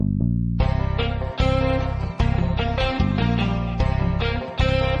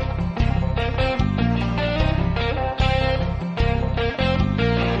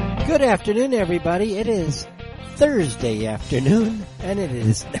afternoon, everybody. It is Thursday afternoon, and it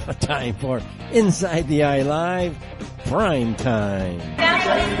is now time for Inside the Eye Live Prime Time. Hey,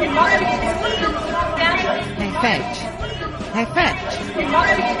 Fetch. Hey, Fetch.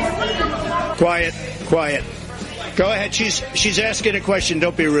 Quiet. Go ahead. She's asking a question.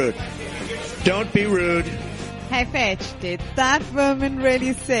 Don't be rude. Don't be rude. Hey, Fetch, did that woman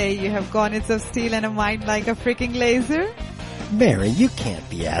really say you have garnets of steel and a mind like a freaking laser? Mary, you can't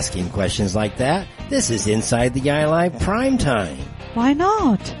be asking questions like that. This is Inside the Eye Live Prime Time. Why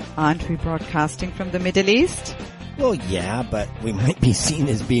not? Aren't we broadcasting from the Middle East? Well, yeah, but we might be seen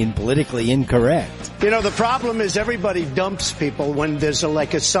as being politically incorrect. You know, the problem is everybody dumps people when there's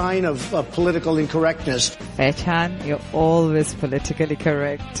a sign of political incorrectness. Fetchan, you're always politically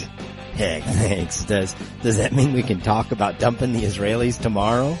correct. Heck, thanks. Does that mean we can talk about dumping the Israelis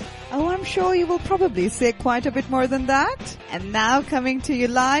tomorrow? Oh, I'm sure you will probably say quite a bit more than that. And now coming to you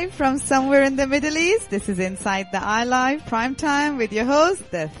live from somewhere in the Middle East, this is Inside the Eye Live Prime Time with your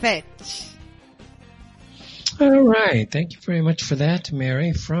host, The Fetch. All right. Thank you very much for that,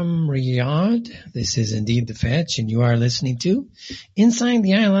 Mary, from Riyadh. This is indeed The Fetch, and you are listening to Inside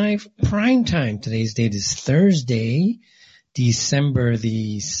the Eye Live Prime Time. Today's date is Thursday, December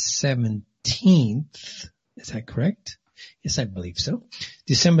the 17th. Is that correct? Yes, I believe so.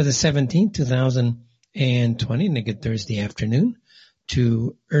 December the 17th, 2020, and a good Thursday afternoon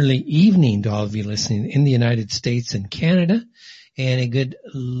to early evening to all of you listening in the United States and Canada, and a good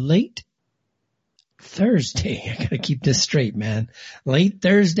late Thursday. I gotta keep this straight, man. Late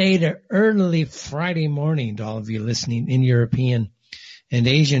Thursday to early Friday morning to all of you listening in European and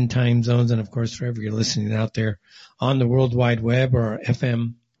Asian time zones, and of course, wherever you're listening out there on the World Wide Web or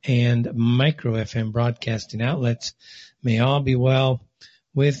FM and micro FM broadcasting outlets. May all be well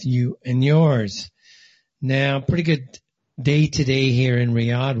with you and yours. Now, pretty good day today here in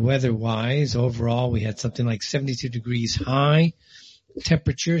Riyadh, weather-wise. Overall, we had something like 72 degrees high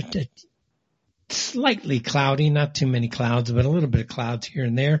temperature. Slightly cloudy, not too many clouds, but a little bit of clouds here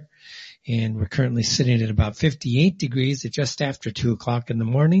and there. And we're currently sitting at about 58 degrees at just after 2 o'clock in the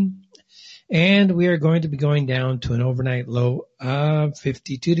morning. And we are going to be going down to an overnight low of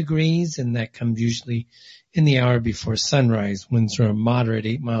 52 degrees, and that comes usually in the hour before sunrise. Winds are a moderate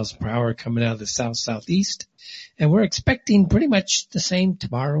 8 miles per hour coming out of the south-southeast. And we're expecting pretty much the same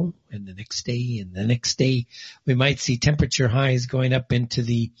tomorrow and the next day and the next day. We might see temperature highs going up into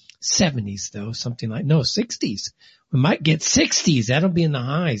the 70s, though, 60s. We might get 60s. That'll be in the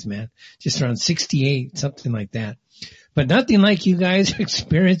highs, man. Just around 68, something like that. But nothing like you guys are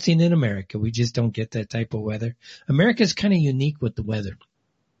experiencing in America. We just don't get that type of weather. America's kind of unique with the weather.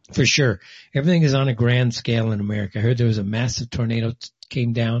 For sure. Everything is on a grand scale in America. I heard there was a massive tornado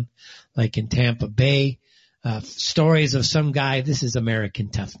came down, like in Tampa Bay. Stories of some guy. This is American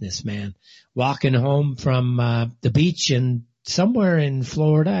toughness, man. Walking home from the beach and somewhere in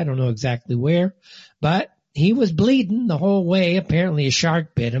Florida. I don't know exactly where, but he was bleeding the whole way. Apparently a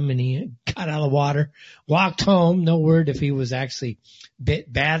shark bit him and he got out of the water, walked home. No word if he was actually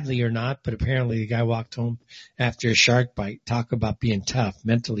bit badly or not, but apparently the guy walked home after a shark bite. Talk about being tough,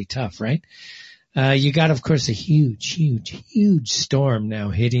 mentally tough, right? You got, of course, a huge storm now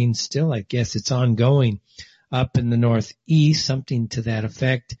hitting still. I guess it's ongoing up in the northeast, something to that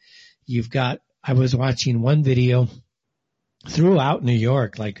effect. I was watching one video throughout New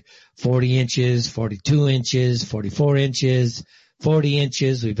York, like 40 inches, 42 inches, 44 inches, 40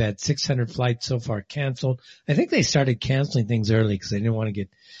 inches. We've had 600 flights so far canceled. I think they started canceling things early because they didn't want to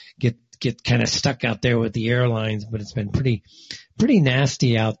get kind of stuck out there with the airlines, but it's been pretty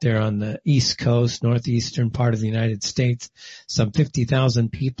nasty out there on the East Coast, northeastern part of the United States. Some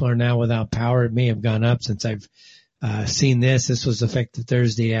 50,000 people are now without power. It may have gone up since I've seen this. This was effective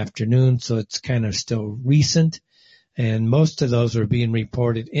Thursday afternoon, so it's kind of still recent. And most of those are being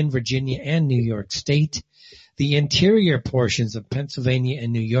reported in Virginia and New York State. The interior portions of Pennsylvania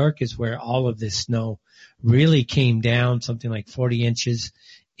and New York is where all of this snow really came down, something like 40 inches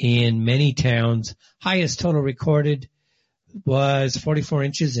in many towns. Highest total recorded was 44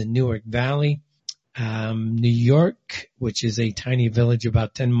 inches in Newark Valley. New York, which is a tiny village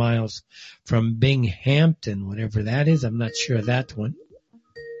about 10 miles from Binghamton, whatever that is. I'm not sure of that one.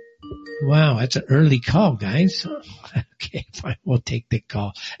 Wow, that's an early call, guys. Okay, fine, we'll take the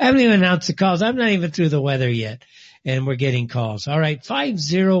call. I haven't even announced the calls. I'm not even through the weather yet, and we're getting calls. All right,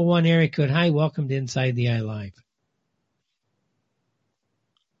 501 area code. Hi, welcome to Inside the Eye Live.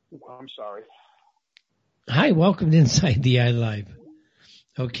 I'm sorry. Hi, welcome to Inside the Eye Live.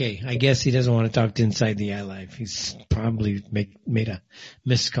 Okay, I guess he doesn't want to talk to Inside the Eye Live. He's probably made a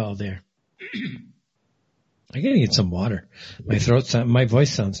missed call there. I gotta get some water. My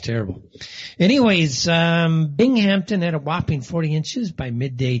voice sounds terrible. Anyways, Binghamton had a whopping 40 inches by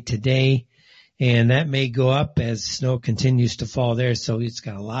midday today, and that may go up as snow continues to fall there. So it's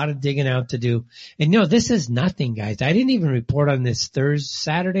got a lot of digging out to do. And this is nothing, guys. I didn't even report on this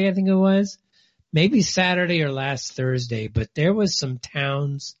Saturday, I think it was. Maybe Saturday or last Thursday, but there was some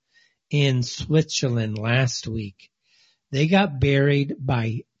towns in Switzerland last week. They got buried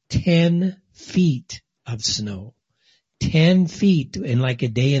by 10 feet of snow. 10 feet in like a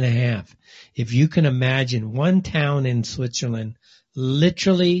day and a half. If you can imagine, one town in Switzerland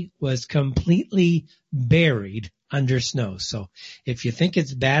literally was completely buried under snow. So if you think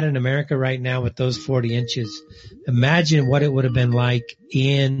it's bad in America right now with those 40 inches, imagine what it would have been like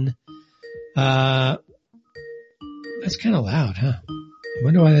in, that's kind of loud, huh? I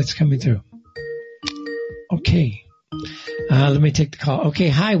wonder why that's coming through. Okay. Let me take the call. Okay.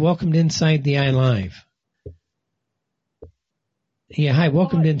 Hi. Welcome to Inside the Eye Live. Yeah. Hi.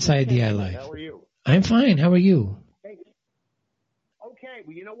 Welcome to Inside the Eye Live. How are you? I'm fine. How are you? Okay.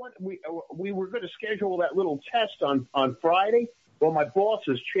 Well, you know what? We were going to schedule that little test on Friday. Well, my boss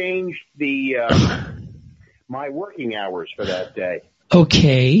has changed the my working hours for that day.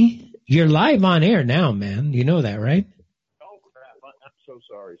 Okay. You're live on air now, man. You know that, right? Oh, crap. I'm so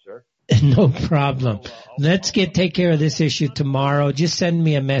sorry, sir. No problem. Let's take care of this issue tomorrow. Just send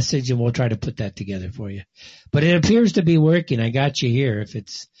me a message and we'll try to put that together for you. But it appears to be working. I got you here.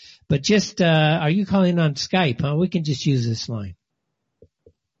 But just, are you calling on Skype, huh? We can just use this line.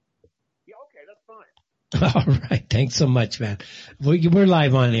 Yeah, okay, that's fine. All right. Thanks so much, man. We're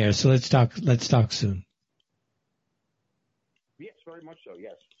live on air, so let's talk soon. Yes, very much so,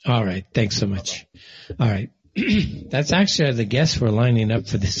 yes. All right. Thanks so much. All right. That's actually the guests we're lining up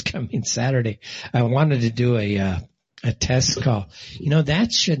for this coming Saturday. I wanted to do a test call.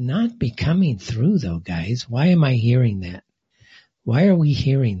 That should not be coming through though, guys. Why am I hearing that? Why are we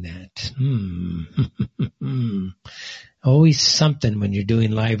hearing that? Always something when you're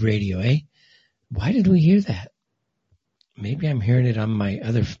doing live radio, eh? Why did we hear that? Maybe I'm hearing it on my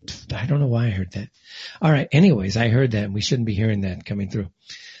other, I don't know why I heard that. All right. Anyways, I heard that and we shouldn't be hearing that coming through.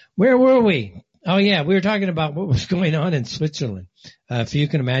 Where were we? Oh yeah, we were talking about what was going on in Switzerland. If you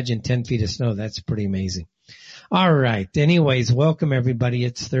can imagine 10 feet of snow, that's pretty amazing. All right. Anyways, welcome everybody.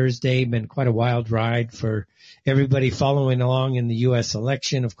 It's Thursday. Been quite a wild ride for everybody following along in the U.S.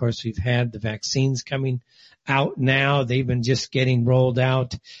 election. Of course, we've had the vaccines coming out now. They've been just getting rolled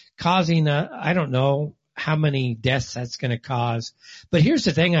out, causing I don't know how many deaths that's going to cause. But here's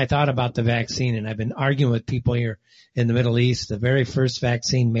the thing I thought about the vaccine, and I've been arguing with people here in the Middle East. The very first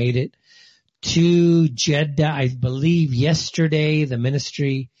vaccine made it to Jeddah, I believe yesterday. The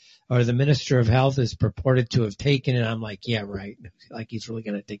Minister of Health is purported to have taken it. I'm like, yeah, right. Like he's really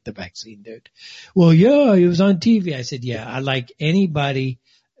going to take the vaccine, dude. Well, yeah, he was on TV. I said, yeah, I like anybody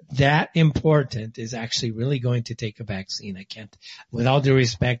that important is actually really going to take a vaccine. I can't, with all due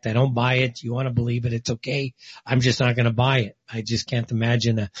respect, I don't buy it. You want to believe it, it's okay. I'm just not going to buy it. I just can't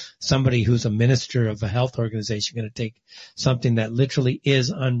imagine somebody who's a minister of a health organization going to take something that literally is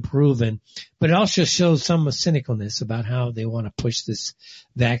unproven. But it also shows some cynicalness about how they want to push this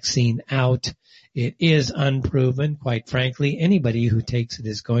vaccine out. It is unproven, quite frankly. Anybody who takes it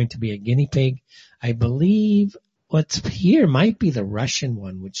is going to be a guinea pig. I believe what's here might be the Russian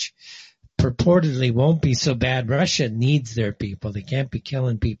one, which purportedly won't be so bad. Russia needs their people. They can't be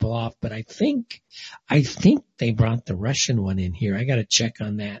killing people off, but I think they brought the Russian one in here. I got to check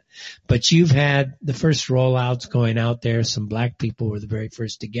on that. But you've had the first rollouts going out there. Some black people were the very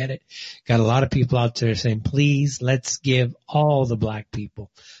first to get it. Got a lot of people out there saying, please, let's give all the black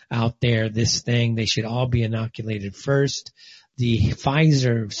people out there this thing. They should all be inoculated first. The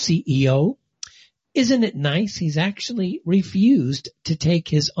Pfizer CEO, isn't it nice? He's actually refused to take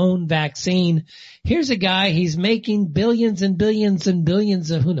his own vaccine. Here's a guy, he's making billions and billions and billions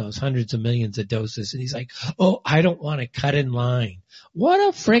of, who knows, hundreds of millions of doses. And he's like, oh, I don't want to cut in line. What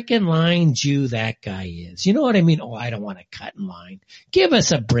a frickin' lying Jew that guy is. You know what I mean? Oh, I don't want to cut in line. Give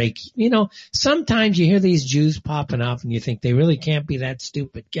us a break. Sometimes you hear these Jews popping off and you think they really can't be that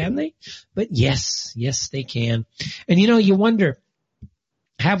stupid, can they? But yes, they can. And you wonder,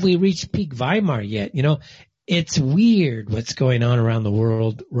 have we reached peak Weimar yet? It's weird what's going on around the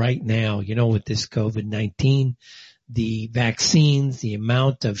world right now, with this COVID-19, the vaccines, the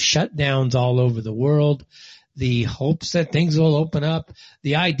amount of shutdowns all over the world, the hopes that things will open up,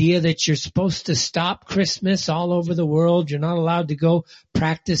 the idea that you're supposed to stop Christmas all over the world. You're not allowed to go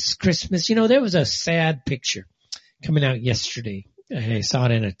practice Christmas. There was a sad picture coming out yesterday. I saw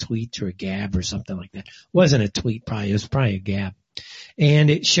it in a tweet or a gab or something like that. It wasn't a tweet, probably. It was probably a gab. And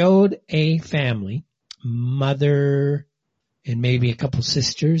it showed a family mother and maybe a couple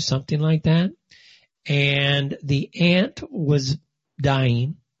sisters, something like that. And the aunt was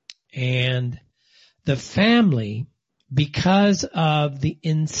dying, and the family, because of the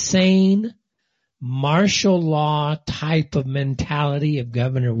insane martial law type of mentality of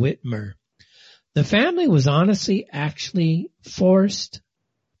Governor Whitmer, the family was honestly actually forced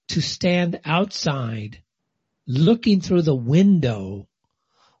to stand outside looking through the window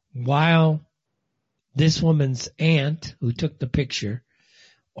while this woman's aunt, who took the picture,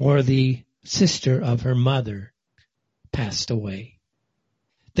 or the sister of her mother, passed away.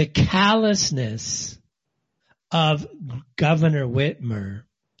 The callousness of Governor Whitmer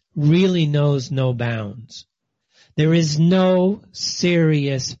really knows no bounds. There is no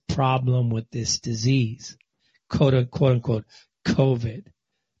serious problem with this disease, quote unquote, COVID.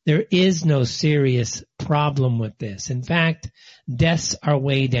 There is no serious problem with this. In fact, deaths are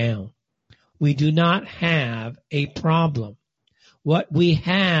way down. We do not have a problem. What we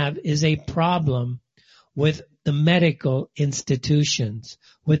have is a problem with the medical institutions,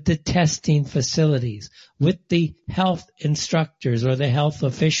 with the testing facilities, with the health instructors or the health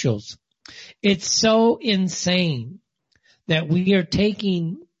officials. It's so insane that we are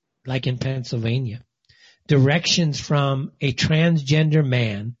taking, like in Pennsylvania, directions from a transgender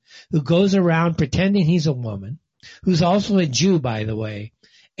man who goes around pretending he's a woman, who's also a Jew, by the way,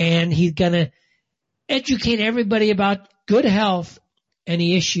 and he's going to educate everybody about good health, and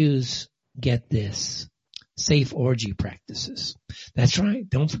he issues, get this, safe orgy practices. That's right.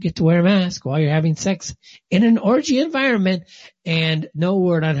 Don't forget to wear a mask while you're having sex in an orgy environment, and no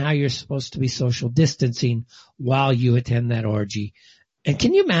word on how you're supposed to be social distancing while you attend that orgy. And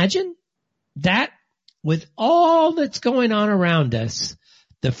can you imagine that with all that's going on around us,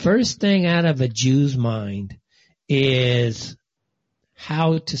 the first thing out of a Jew's mind is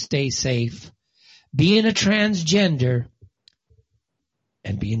how to stay safe, being a transgender,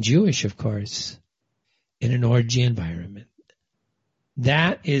 and being Jewish, of course, in an orgy environment.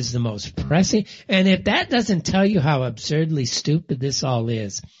 That is the most pressing. And if that doesn't tell you how absurdly stupid this all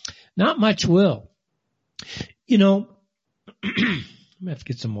is, not much will. You know, I'm going to have to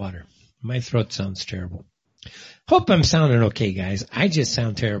get some water. My throat sounds terrible. Hope I'm sounding okay, guys. I just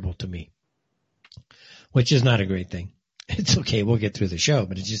sound terrible to me, which is not a great thing. It's okay. We'll get through the show,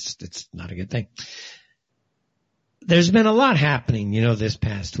 but it's not a good thing. There's been a lot happening, this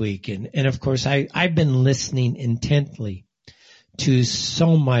past week. And of course, I've been listening intently to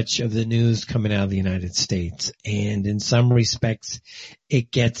so much of the news coming out of the United States. And in some respects,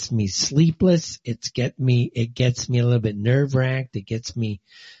 it gets me sleepless. It gets me a little bit nerve-wracked. It gets me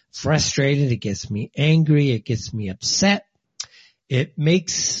frustrated. It gets me angry. It gets me upset. It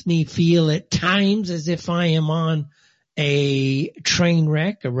makes me feel at times as if I am on a train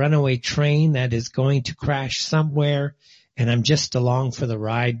wreck, a runaway train that is going to crash somewhere, and I'm just along for the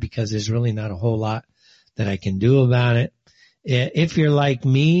ride because there's really not a whole lot that I can do about it. If you're like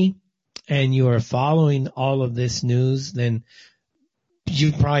me and you are following all of this news, then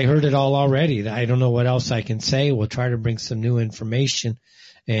you've probably heard it all already. I don't know what else I can say. We'll try to bring some new information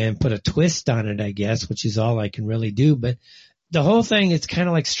and put a twist on it, I guess, which is all I can really do. But the whole thing, it's kind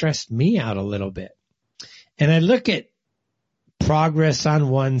of like stressed me out a little bit. And I look at progress on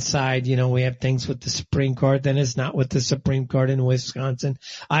one side. We have things with the Supreme Court, then it's not with the Supreme Court in Wisconsin.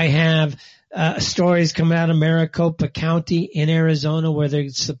 I have stories coming out of Maricopa County in Arizona where they're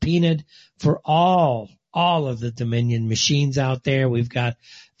subpoenaed for all of the Dominion machines out there. We've got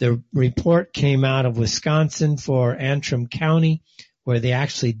the report came out of Wisconsin for Antrim County where they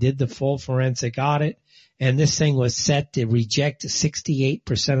actually did the full forensic audit, and this thing was set to reject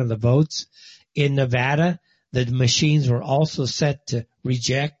 68% of the votes. In Nevada, the machines were also set to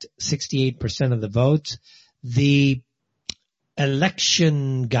reject 68% of the votes. The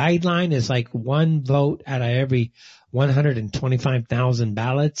election guideline is like one vote out of every 125,000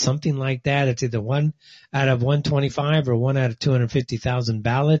 ballots, something like that. It's either 1 out of 125 or 1 out of 250,000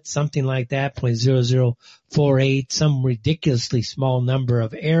 ballots, something like that, 0.0048, some ridiculously small number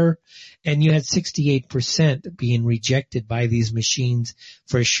of error. And you had 68% being rejected by these machines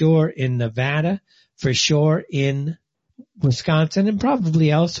for sure in Nevada, for sure in Wisconsin, and probably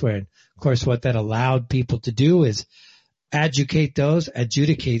elsewhere. And of course, what that allowed people to do is adjudicate,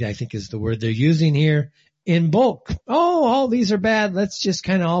 I think is the word they're using here, in bulk. Oh, all these are bad. Let's just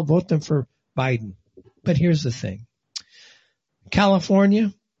kind of all vote them for Biden. But here's the thing.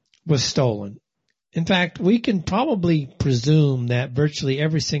 California was stolen. In fact, we can probably presume that virtually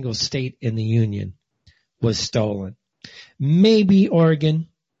every single state in the union was stolen. Maybe Oregon.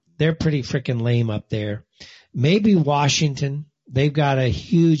 They're pretty freaking lame up there. Maybe Washington. They've got a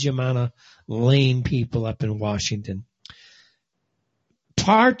huge amount of lame people up in Washington.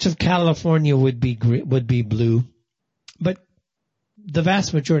 Parts of California would be blue, but the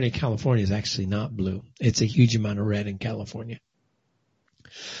vast majority of California is actually not blue. It's a huge amount of red in California.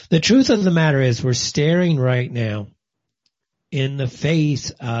 The truth of the matter is we're staring right now in the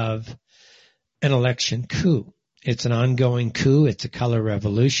face of an election coup. It's an ongoing coup. It's a color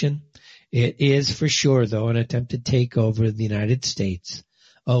revolution. It is for sure, though, an attempted takeover of the United States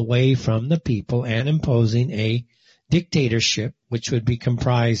away from the people and imposing a dictatorship, which would be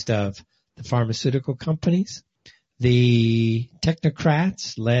comprised of the pharmaceutical companies, the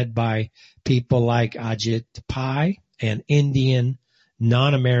technocrats led by people like Ajit Pai, an Indian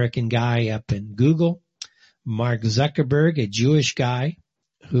non-American guy up in Google, Mark Zuckerberg, a Jewish guy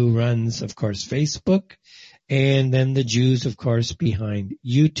who runs, of course, Facebook, and then the Jews, of course, behind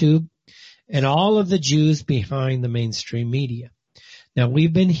YouTube, and all of the Jews behind the mainstream media. Now,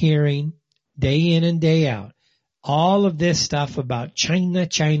 we've been hearing day in and day out all of this stuff about China,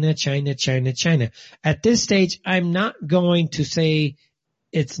 China, China, China, China. At this stage, I'm not going to say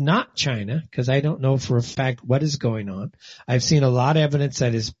it's not China because I don't know for a fact what is going on. I've seen a lot of evidence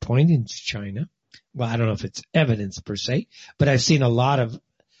that is pointing to China. Well, I don't know if it's evidence per se, but I've seen a lot of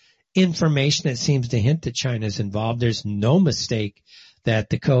information that seems to hint that China's involved. There's no mistake that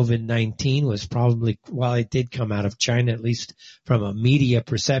the COVID-19 was probably, well, it did come out of China, at least from a media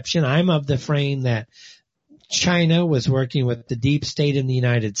perception. I'm of the frame that China was working with the deep state in the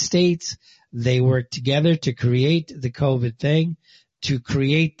United States. They worked together to create the COVID thing, to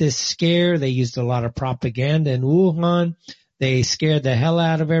create this scare. They used a lot of propaganda in Wuhan. They scared the hell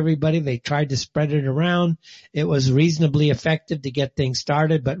out of everybody. They tried to spread it around. It was reasonably effective to get things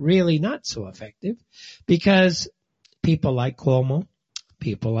started, but really not so effective because people like Cuomo,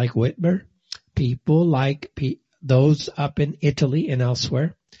 people like Whitmer, people like those up in Italy and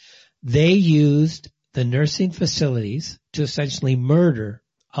elsewhere, they used the nursing facilities to essentially murder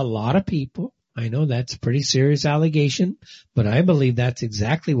a lot of people. I know that's a pretty serious allegation, but I believe that's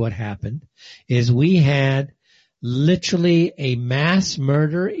exactly what happened, is we had literally a mass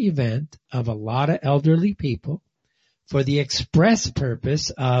murder event of a lot of elderly people for the express purpose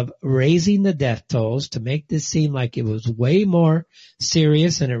of raising the death tolls to make this seem like it was way more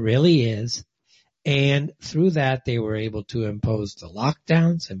serious than it really is. And through that, they were able to impose the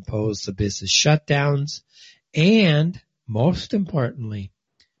lockdowns, impose the business shutdowns, and most importantly,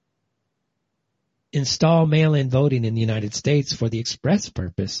 install mail-in voting in the United States for the express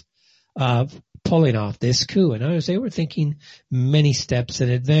purpose of pulling off this coup. And others, they were thinking many steps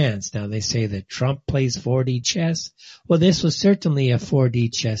in advance. Now they say that Trump plays 4D chess. Well, this was certainly a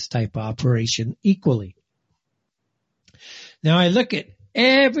 4D chess type operation equally. Now I look at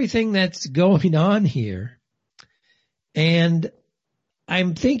everything that's going on here and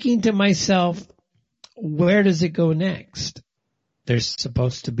I'm thinking to myself, where does it go next? There's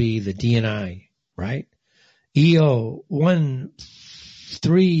supposed to be the DNI, right? EO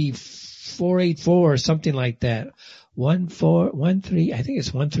 13484 or something like that. 1413, I think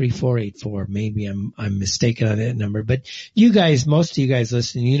it's 13484. Maybe I'm mistaken on that number. But you guys, most of you guys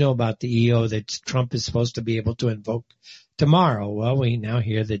listening, you know about the EO that Trump is supposed to be able to invoke tomorrow. Well, we now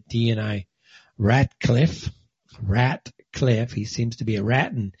hear that DNI Ratcliffe, he seems to be a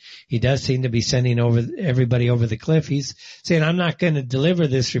rat, and he does seem to be sending everybody over the cliff. He's saying, I'm not going to deliver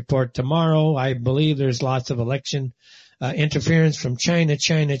this report tomorrow. I believe there's lots of election interference from China,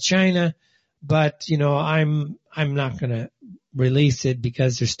 but I'm not going to release it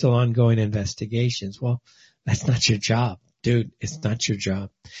because there's still ongoing investigations. Well, that's not your job, dude. It's not your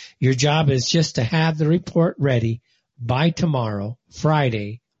job. Your job is just to have the report ready by tomorrow,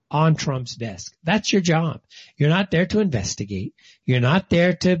 Friday, on Trump's desk. That's your job. You're not there to investigate. You're not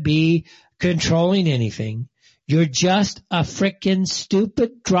there to be controlling anything. You're just a frickin'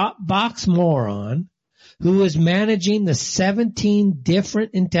 stupid Dropbox moron who is managing the 17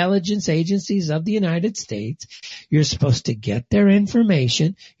 different intelligence agencies of the United States. You're supposed to get their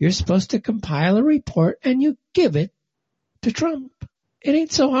information. You're supposed to compile a report and you give it to Trump. It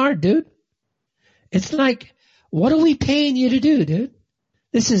ain't so hard, dude. It's like, what are we paying you to do, dude?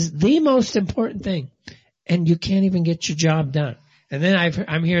 This is the most important thing, and you can't even get your job done. And then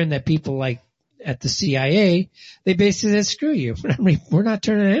I'm hearing that people like at the CIA, they basically said, screw you. We're not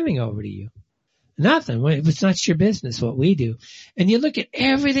turning anything over to you. Nothing. It's not your business what we do. And you look at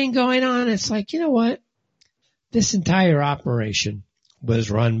everything going on, it's like, you know what? This entire operation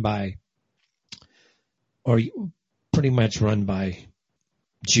was run by, or pretty much run by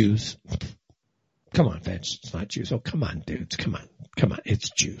Jews. Come on, Fetch. It's not Jews. Oh, come on, dudes. Come on. It's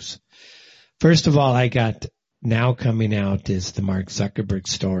Jews. First of all, I got now coming out is the Mark Zuckerberg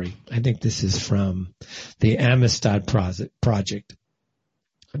story. I think this is from the Amistad Project.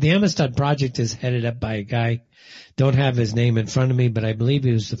 The Amistad Project is headed up by a guy, don't have his name in front of me, but I believe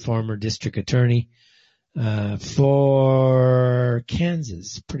he was the former district attorney for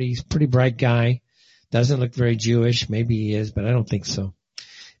Kansas. Pretty bright guy. Doesn't look very Jewish. Maybe he is, but I don't think so.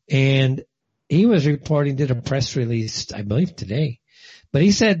 And he was reporting, did a press release, I believe today. But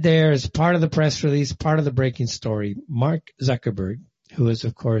he said there, as part of the press release, part of the breaking story, Mark Zuckerberg, who is,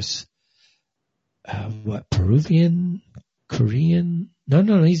 of course, Peruvian, Korean?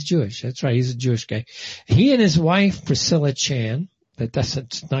 No, he's Jewish. That's right. He's a Jewish guy. He and his wife, Priscilla Chan,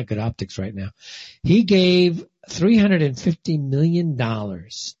 that's not good optics right now. He gave $350 million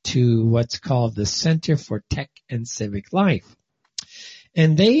to what's called the Center for Tech and Civic Life.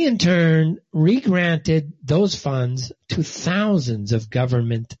 And they in turn regranted those funds to thousands of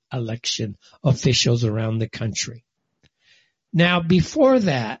government election officials around the country. Now, before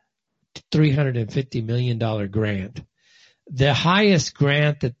that $350 million grant, the highest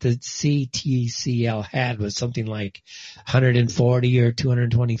grant that the CTCL had was something like $140,000 or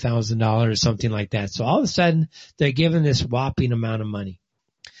 $220,000 or something like that. So all of a sudden, they're given this whopping amount of money.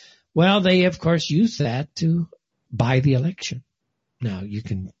 Well, they of course use that to buy the election. Now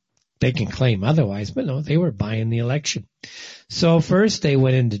they can claim otherwise, but no, they were buying the election. So first they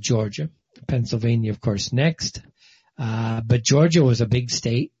went into Georgia, Pennsylvania, of course, next. But Georgia was a big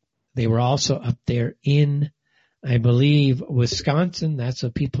state. They were also up there in, I believe, Wisconsin. That's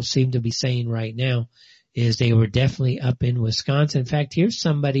what people seem to be saying right now, is they were definitely up in Wisconsin. In fact, here's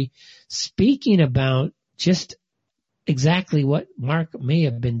somebody speaking about just exactly what Mark may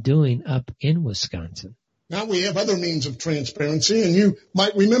have been doing up in Wisconsin. Now we have other means of transparency, and you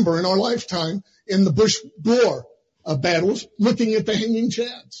might remember in our lifetime in the Bush-Gore battles, looking at the hanging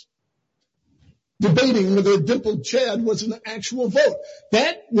chads, debating whether a dimpled chad was an actual vote.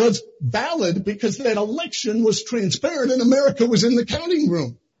 That was valid because that election was transparent and America was in the counting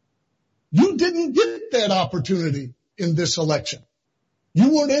room. You didn't get that opportunity in this election.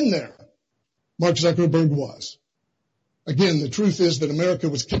 You weren't in there. Mark Zuckerberg was. Again, the truth is that America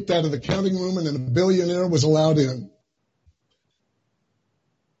was kicked out of the counting room and a billionaire was allowed in.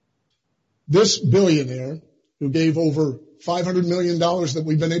 This billionaire, who gave over $500 million that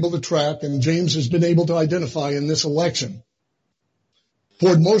we've been able to track and James has been able to identify in this election,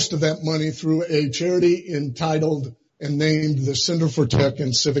 poured most of that money through a charity entitled and named the Center for Tech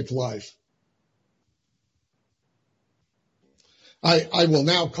and Civic Life. I will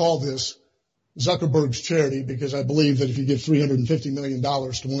now call this Zuckerberg's charity because I believe that if you give $350 million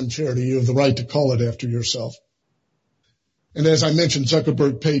to one charity, you have the right to call it after yourself. And as I mentioned,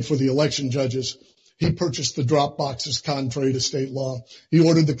 Zuckerberg paid for the election judges. He purchased the drop boxes contrary to state law. He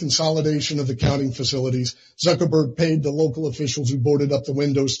ordered the consolidation of the counting facilities. Zuckerberg paid the local officials who boarded up the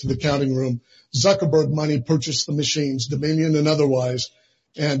windows to the counting room. Zuckerberg money purchased the machines, Dominion and otherwise.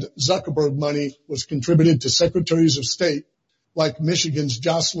 And Zuckerberg money was contributed to secretaries of state like Michigan's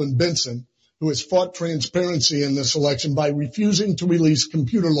Jocelyn Benson, who has fought transparency in this election by refusing to release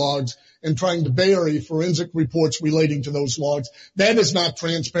computer logs and trying to bury forensic reports relating to those logs. That is not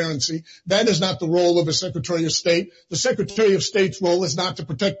transparency. That is not the role of a Secretary of State. The Secretary of State's role is not to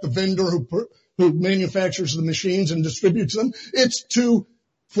protect the vendor who manufactures the machines and distributes them. It's to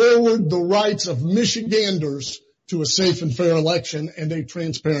forward the rights of Michiganders to a safe and fair election and a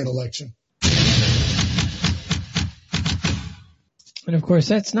transparent election. And of course,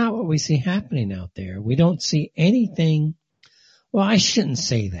 that's not what we see happening out there. We don't see anything. Well, I shouldn't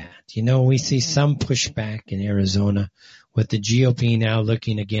say that. You know, we see some pushback in Arizona with the GOP now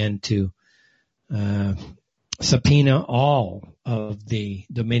looking again to subpoena all of the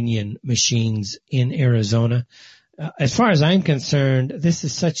Dominion machines in Arizona. As far as I'm concerned, this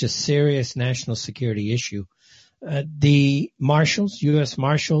is such a serious national security issue. The marshals, U.S.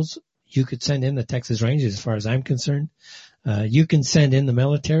 Marshals, you could send in the Texas Rangers as far as I'm concerned. You can send in the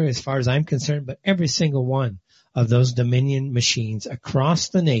military as far as I'm concerned, but every single one of those Dominion machines across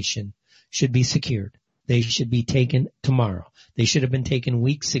the nation should be secured. They should be taken tomorrow. They should have been taken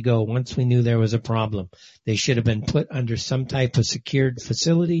weeks ago once we knew there was a problem. They should have been put under some type of secured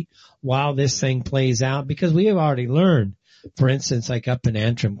facility while this thing plays out, because we have already learned, for instance, like up in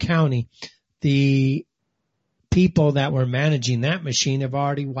Antrim County, the people that were managing that machine have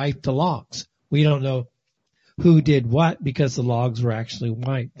already wiped the logs. We don't know who did what because the logs were actually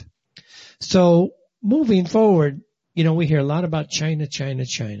wiped. So moving forward, you know, we hear a lot about China.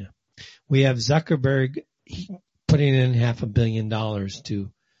 We have Zuckerberg putting in $500 million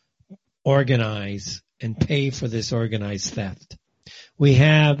to organize and pay for this organized theft. We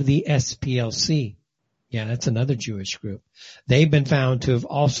have the SPLC Yeah, that's another Jewish group. They've been found to have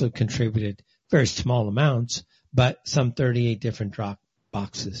also contributed very small amounts, but some 38 different drop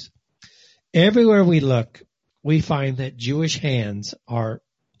boxes. Everywhere we look, we find that Jewish hands are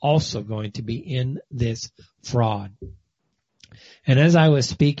also going to be in this fraud. And as I was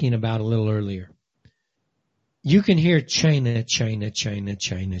speaking about a little earlier, you can hear China, China, China,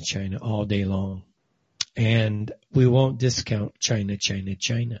 China, China all day long. And we won't discount China, China,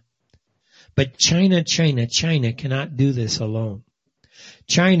 China. But China, China, China cannot do this alone.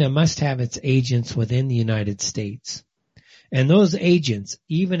 China must have its agents within the United States. And those agents,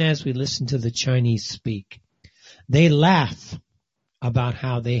 even as we listen to the Chinese speak, they laugh about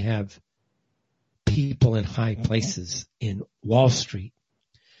how they have people in high places in Wall Street.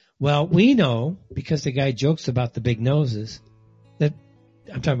 Well, we know, because the guy jokes about the big noses, that,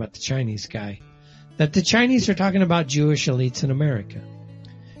 I'm talking about the Chinese guy, that the Chinese are talking about Jewish elites in America.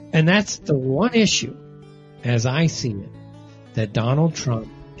 And that's the one issue, as I see it, that Donald Trump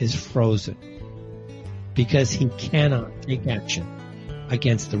is frozen because he cannot take action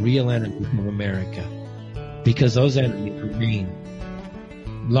against the real enemies of America, because those enemies remain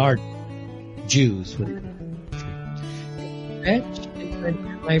large Jews within the country. That is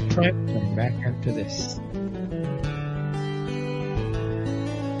my prime time back after this.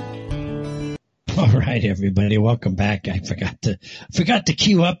 All right, everybody, welcome back. I forgot to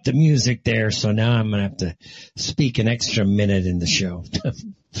cue up the music there, so now I'm gonna have to speak an extra minute in the show.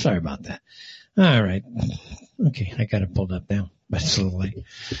 Sorry about that. All right, okay, I got it pulled up now, but it's a little late.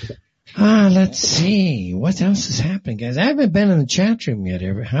 Let's see what else is happening, guys. I haven't been in the chat room yet.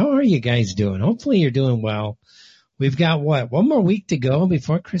 How are you guys doing? Hopefully, you're doing well. We've got one more week to go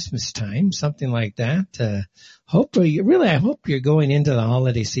before Christmas time, something like that. I hope you're going into the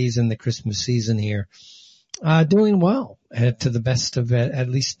holiday season, the Christmas season here, doing well to the best of it, at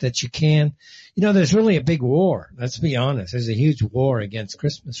least that you can. You know, there's really a big war. Let's be honest. There's a huge war against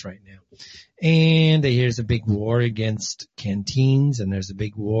Christmas right now. And there's a big war against canteens, and there's a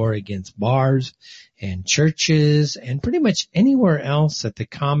big war against bars and churches and pretty much anywhere else that the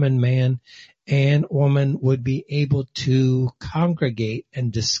common man and woman would be able to congregate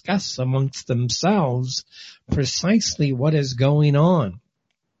and discuss amongst themselves precisely what is going on.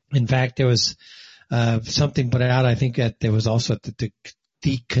 In fact, there was something put out, I think that there was also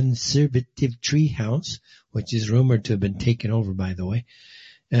the conservative treehouse, which is rumored to have been taken over, by the way.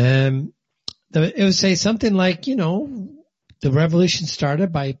 It would say something like, you know, the revolution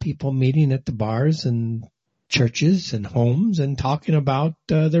started by people meeting at the bars and churches and homes and talking about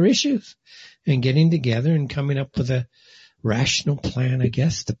their issues and getting together and coming up with a rational plan, I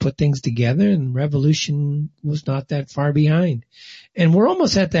guess, to put things together, and revolution was not that far behind. And we're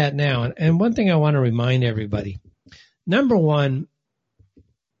almost at that now. And one thing I want to remind everybody, number one,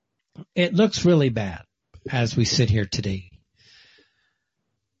 it looks really bad as we sit here today.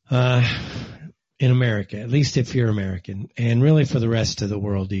 In America, at least if you're American, and really for the rest of the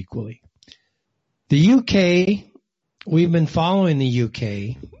world equally. The UK, we've been following the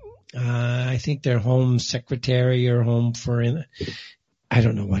UK. I think their home secretary or home foreign, I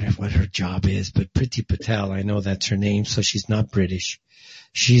don't know what her job is, but Priti Patel, I know that's her name, so she's not British.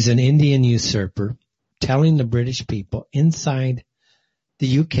 She's an Indian usurper telling the British people inside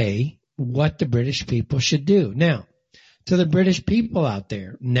the UK what the British people should do. Now, to the British people out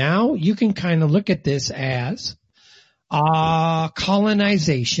there, now you can kind of look at this as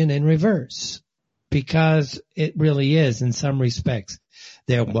colonization in reverse, because it really is in some respects.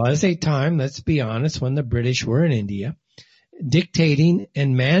 There was a time, let's be honest, when the British were in India, dictating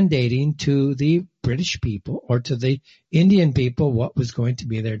and mandating to the British people or to the Indian people what was going to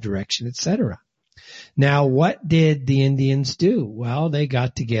be their direction, etc. Now, what did the Indians do? Well, they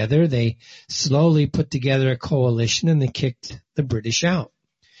got together, they slowly put together a coalition, and they kicked the British out.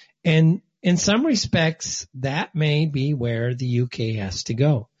 And in some respects, that may be where the UK has to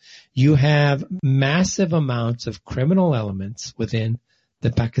go. You have massive amounts of criminal elements within the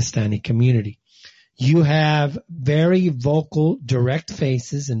Pakistani community. You have very vocal, direct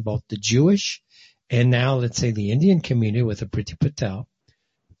faces in both the Jewish and now, let's say, the Indian community with a Priti Patel.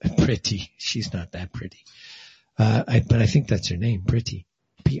 Pretty. She's not that pretty. But I think that's her name, Priti.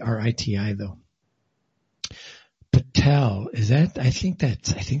 P-R-I-T-I though. Patel. Is that, I think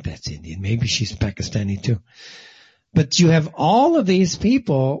that's Indian. Maybe she's Pakistani too. But you have all of these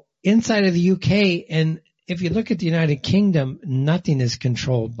people inside of the UK, and if you look at the United Kingdom, nothing is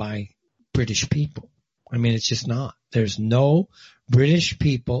controlled by British people. I mean, it's just not. There's no British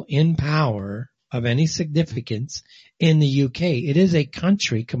people in power of any significance in the UK. It is a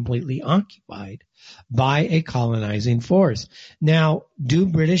country completely occupied by a colonizing force. Now, do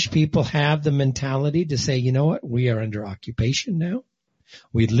British people have the mentality to say, you know what, we are under occupation now?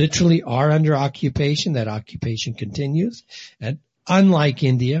 We literally are under occupation. That occupation continues. And unlike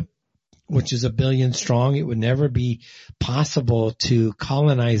India, which is 1 billion strong, it would never be possible to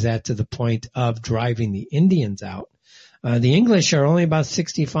colonize that to the point of driving the Indians out. The English are only about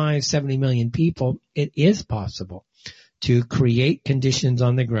 65, 70 million people. It is possible to create conditions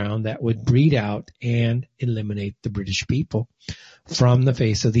on the ground that would breed out and eliminate the British people from the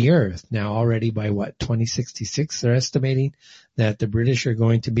face of the earth. Now already by 2066, they're estimating that the British are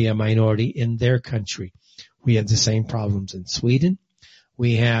going to be a minority in their country. We have the same problems in Sweden.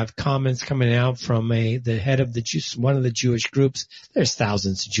 We have comments coming out from the head of one of the Jewish groups. There's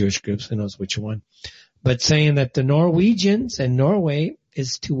thousands of Jewish groups. Who knows which one? But saying that the Norwegians and Norway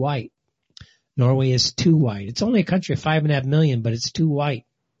is too white. Norway is too white. It's only a country of 5.5 million, but it's too white.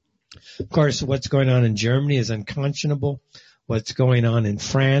 Of course, what's going on in Germany is unconscionable. What's going on in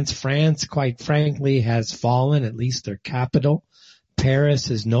France? France, quite frankly, has fallen, at least their capital.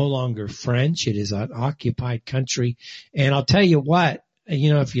 Paris is no longer French. It is an occupied country. And I'll tell you what,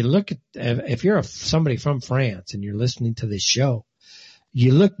 if you look at, if you're somebody from France and you're listening to this show,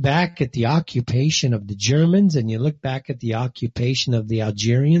 you look back at the occupation of the Germans and you look back at the occupation of the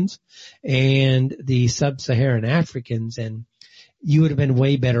Algerians and the sub-Saharan Africans, and you would have been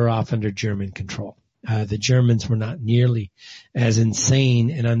way better off under German control. The Germans were not nearly as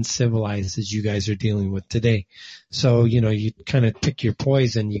insane and uncivilized as you guys are dealing with today. So, you kind of pick your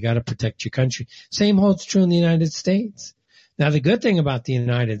poison. You got to protect your country. Same holds true in the United States. Now, the good thing about the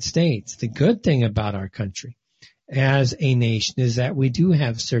United States, the good thing about our country as a nation is that we do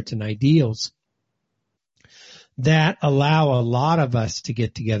have certain ideals that allow a lot of us to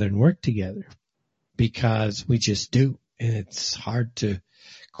get together and work together, because we just do. And it's hard to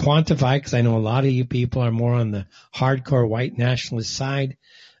quantify, because I know a lot of you people are more on the hardcore white nationalist side.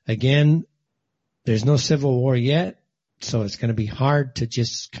 Again, there's no civil war yet, so it's going to be hard to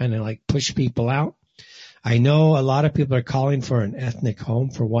just kind of like push people out. I know a lot of people are calling for an ethnic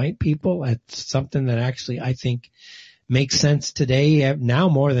home for white people. That's something that actually I think makes sense today, now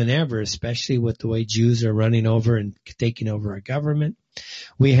more than ever, especially with the way Jews are running over and taking over our government.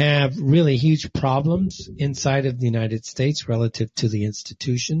 We have really huge problems inside of the United States relative to the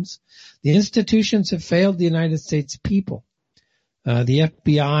institutions. The institutions have failed the United States people. The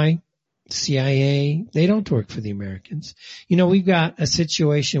FBI, CIA, they don't work for the Americans. We've got a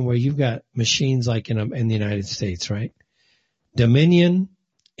situation where you've got machines like in the United States, right? Dominion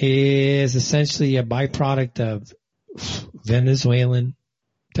is essentially a byproduct of Venezuelan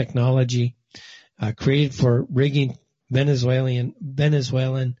technology, created for rigging Venezuelan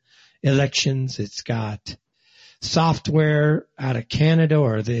elections. It's got software out of Canada,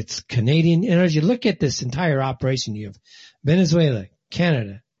 or it's Canadian. As you look at this entire operation, you have Venezuela,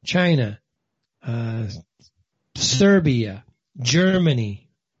 Canada, China, Serbia, Germany,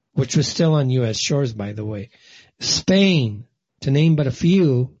 which was still on U.S. shores, by the way, Spain, to name but a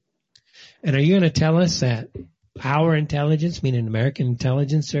few. And are you going to tell us that our intelligence, meaning American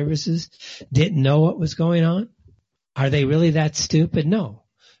intelligence services, didn't know what was going on? Are they really that stupid? No,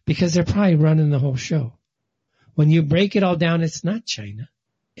 because they're probably running the whole show. When you break it all down, it's not China.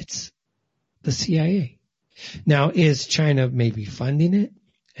 It's the CIA. Now, is China maybe funding it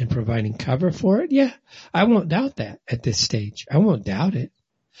and providing cover for it? Yeah, I won't doubt that at this stage. I won't doubt it.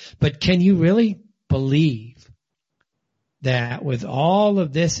 But can you really believe that with all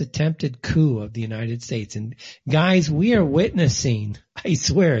of this attempted coup of the United States, and guys, we are witnessing, I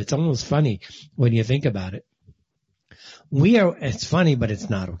swear, it's almost funny when you think about it. It's funny, but it's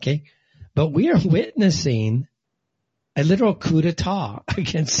not, okay? But we are witnessing a literal coup d'etat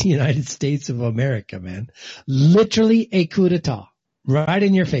against the United States of America, man. Literally a coup d'etat right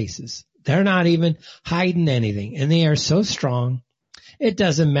in your faces. They're not even hiding anything, and they are so strong. It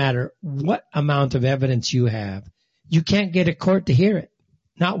doesn't matter what amount of evidence you have. You can't get a court to hear it.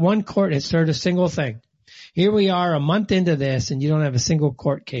 Not one court has heard a single thing. Here we are a month into this, and you don't have a single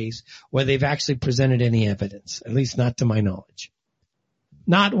court case where they've actually presented any evidence, at least not to my knowledge.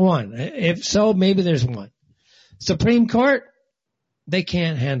 Not one. If so, maybe there's one. Supreme Court, they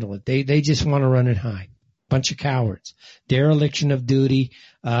can't handle it. They just want to run it high. Bunch of cowards. Dereliction of duty,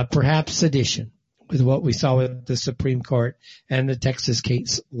 perhaps sedition, with what we saw with the Supreme Court and the Texas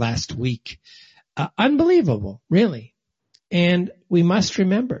case last week. Unbelievable, really. And we must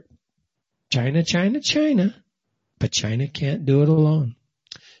remember, China, but China can't do it alone.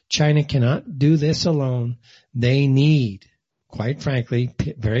 China cannot do this alone. They need, quite frankly,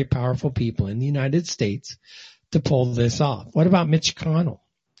 very powerful people in the United States to pull this off. What about Mitch McConnell,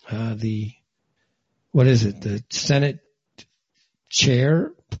 the what is it? The Senate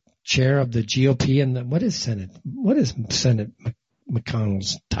chair of the GOP and what is Senate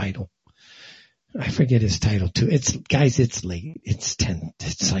McConnell's title? I forget his title too. It's late. It's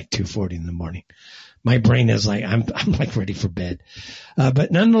like 2:40 in the morning. My brain is like, I'm like ready for bed.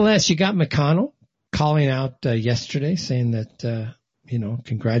 But nonetheless, you got McConnell calling out, yesterday saying that,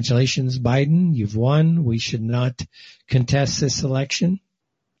 congratulations, Biden, you've won. We should not contest this election.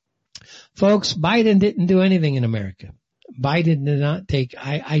 Folks, Biden didn't do anything in America. Biden did not take,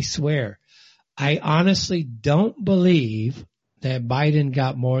 I swear, I honestly don't believe that Biden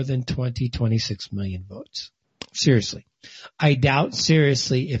got more than 26 million votes. Seriously. I doubt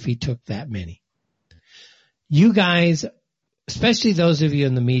seriously if he took that many. You guys, especially those of you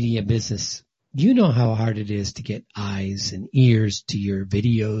in the media business, you know how hard it is to get eyes and ears to your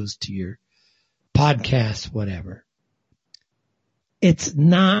videos, to your podcasts, whatever. It's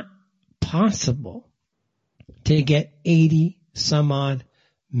not possible to get 80 some odd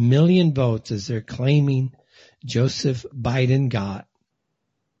million votes as they're claiming Joseph Biden got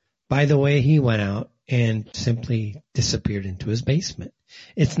by the way he went out and simply disappeared into his basement.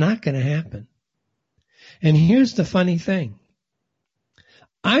 It's not going to happen. And here's the funny thing.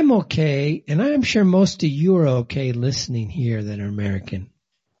 I'm okay, and I'm sure most of you are okay listening here that are American.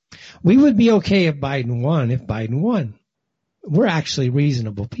 We would be okay if Biden won. We're actually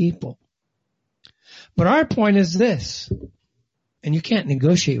reasonable people. But our point is this, and you can't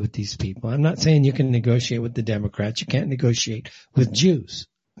negotiate with these people. I'm not saying you can negotiate with the Democrats. You can't negotiate with Jews.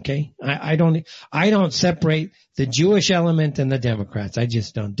 Okay? I don't separate the Jewish element and the Democrats. I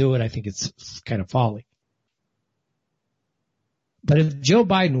just don't do it. I think it's kind of folly. But if Joe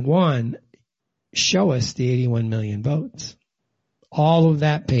Biden won, show us the 81 million votes. All of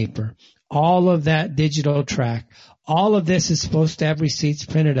that paper, all of that digital track, all of this is supposed to have receipts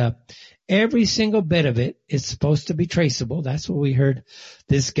printed up. Every single bit of it is supposed to be traceable. That's what we heard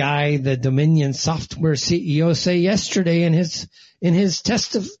this guy, the Dominion software CEO, say yesterday in his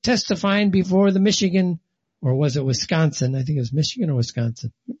testifying before the Michigan, or was it Wisconsin? I think it was Michigan or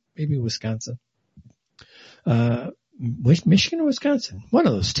Wisconsin. Maybe Wisconsin. Michigan or Wisconsin, one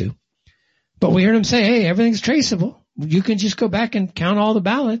of those two. But we heard him say, hey, everything's traceable. You can just go back and count all the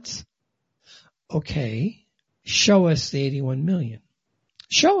ballots. Okay, show us the 81 million.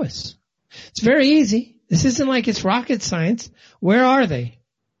 Show us. It's very easy. This isn't like it's rocket science. Where are they?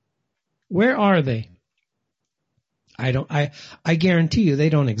 Where are they? I guarantee you they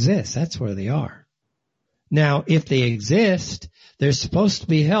don't exist. That's where they are. Now, if they exist, they're supposed to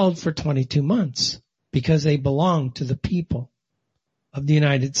be held for 22 months. Because they belong to the people of the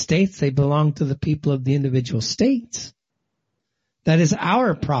United States. They belong to the people of the individual states. That is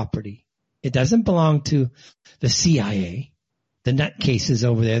our property. It doesn't belong to the CIA, the nutcases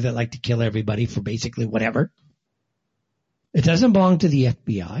over there that like to kill everybody for basically whatever. It doesn't belong to the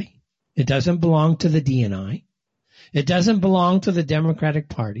FBI. It doesn't belong to the DNI. It doesn't belong to the Democratic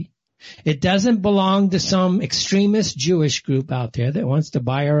Party. It doesn't belong to some extremist Jewish group out there that wants to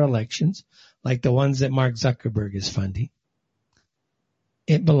buy our elections, like the ones that Mark Zuckerberg is funding.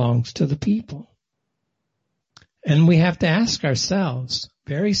 It belongs to the people. And we have to ask ourselves,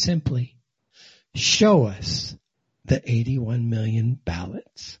 very simply, show us the 81 million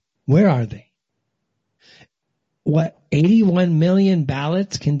ballots. Where are they? What, 81 million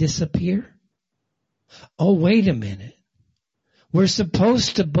ballots can disappear? Oh, wait a minute. We're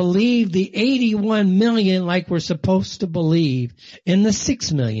supposed to believe the 81 million like we're supposed to believe in the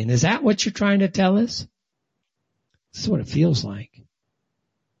 6 million. Is that what you're trying to tell us? This is what it feels like.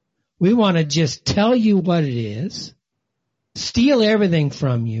 We want to just tell you what it is, steal everything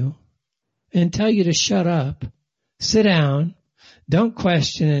from you, and tell you to shut up, sit down, don't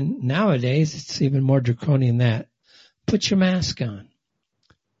question, and nowadays it's even more draconian than that. Put your mask on.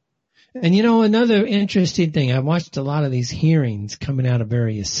 And another interesting thing, I've watched a lot of these hearings coming out of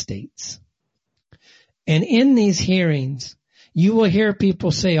various states. And in these hearings, you will hear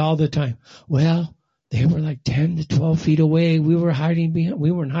people say all the time, well, they were like 10 to 12 feet away. We weren't hiding,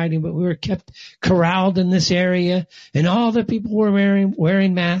 but we were kept corralled in this area. And all the people were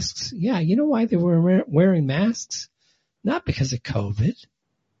wearing masks. Yeah, you know why they were wearing masks? Not because of COVID.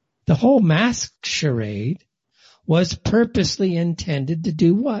 The whole mask charade was purposely intended to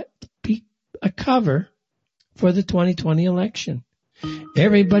do what? Be a cover for the 2020 election.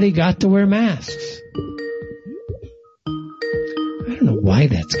 Everybody got to wear masks. I don't know why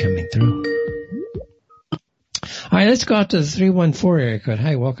that's coming through. All right, let's go out to the 314 area code.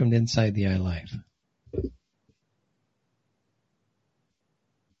 Hi, welcome to Inside the Eye Live.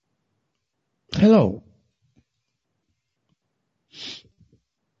 Hello.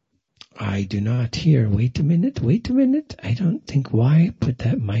 I do not hear. Wait a minute. I don't think why, but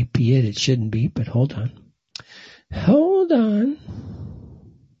that might be it. It shouldn't be, but hold on.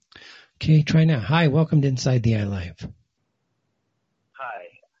 Okay, try now. Hi, welcome to Inside the Eye Live. Hi.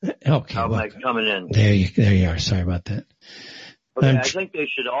 Okay, How am I welcome. coming in? There you are. Sorry about that. Okay, I think they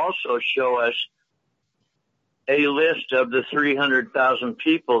should also show us a list of the 300,000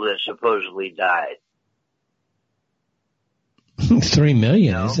 people that supposedly died. 3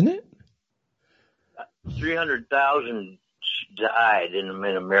 million, isn't it? 300,000 died in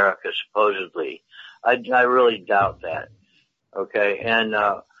America, supposedly. I really doubt that. Okay, and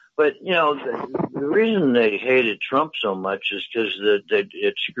but the reason they hated Trump so much is because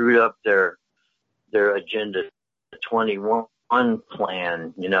it screwed up their Agenda 21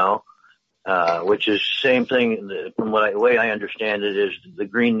 plan. Which is same thing from the way I understand it is the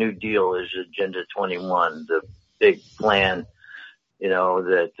Green New Deal is Agenda 21, the big plan.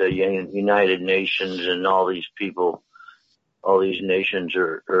 That the United Nations and all these people, all these nations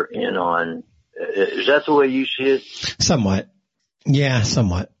are in on. Is that the way you see it? Somewhat. Yeah,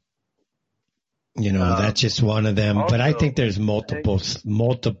 somewhat. That's just one of them. Also, but I think there's multiple,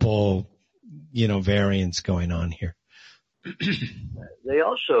 variants going on here. They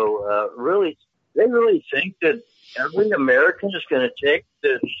also really think that every American is going to take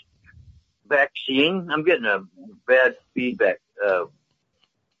this vaccine. I'm getting a bad feedback.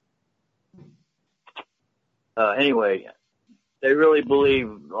 Anyway, they really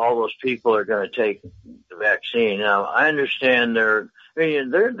believe all those people are going to take the vaccine. Now, I understand there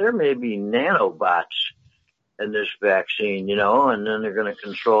may be nanobots in this vaccine, and then they're going to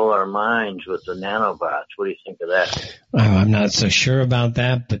control our minds with the nanobots. What do you think of that? I'm not so sure about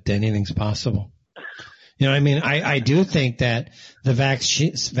that, but anything's possible. I do think that the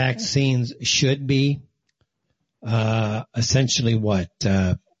vaccines should be essentially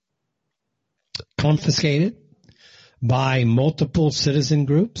confiscated by multiple citizen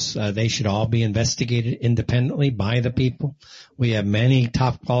groups. They should all be investigated independently by the people. We have many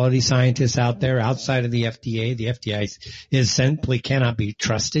top quality scientists out there outside of the FDA. The FDA simply cannot be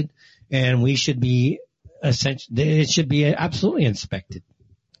trusted, and we should be it should be absolutely inspected.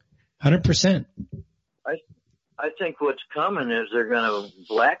 100%. I think what's coming is they're going to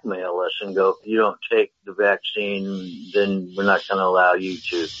blackmail us and go, if you don't take the vaccine, then we're not going to allow you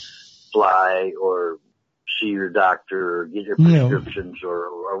to fly or see your doctor or get your prescriptions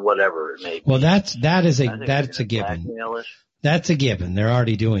or whatever it may be. Well, that's a given. That's a given. They're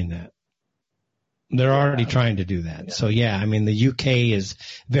already doing that. They're already trying to do that. Yeah. So the UK is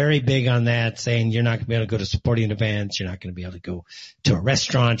very big on that, saying you're not going to be able to go to sporting events. You're not going to be able to go to a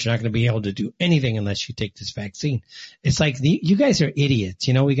restaurant. You're not going to be able to do anything unless you take this vaccine. It's like you guys are idiots.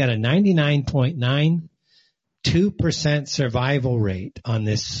 We got a 99.92% survival rate on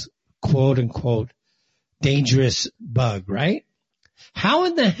this quote unquote dangerous bug, right? How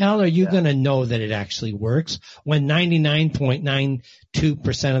in the hell are you going to know that it actually works when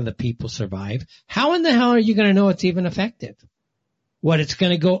 99.92% of the people survive? How in the hell are you going to know it's even effective? It's going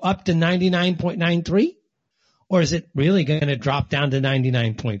to go up to 99.93? Or is it really going to drop down to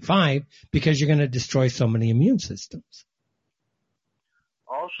 99.5 because you're going to destroy so many immune systems?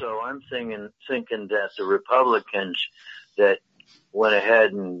 Also, I'm thinking that the Republicans that went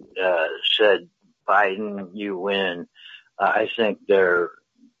ahead and said, Biden, you win. I think they're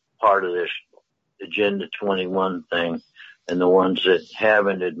part of this Agenda 21 thing, and the ones that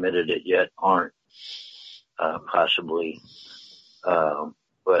haven't admitted it yet aren't, possibly. But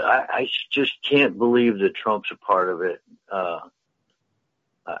I just can't believe that Trump's a part of it. I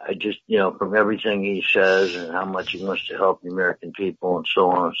just, from everything he says and how much he wants to help the American people and so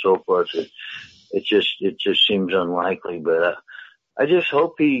on and so forth, it just seems unlikely, but, I just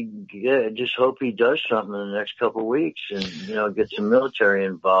hope he does something in the next couple of weeks and, get some military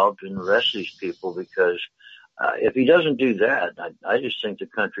involved and arrest these people because, if he doesn't do that, I just think the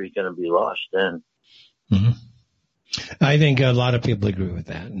country's going to be lost then. Mm-hmm. I think a lot of people agree with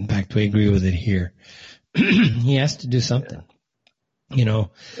that. In fact, we agree with it here. He has to do something, Yeah.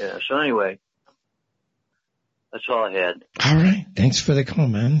 So anyway. That's all I had. All right. Thanks for the call,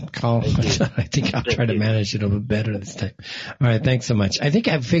 man. I think I'll try to manage it a little better this time. All right. Thanks so much. I think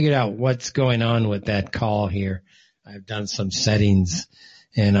I've figured out what's going on with that call here. I've done some settings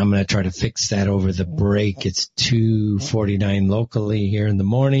and I'm going to try to fix that over the break. It's 2:49 locally here in the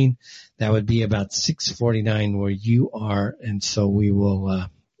morning. That would be about 6:49 where you are. And so we will,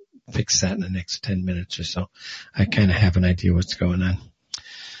 fix that in the next 10 minutes or so. I kind of have an idea what's going on.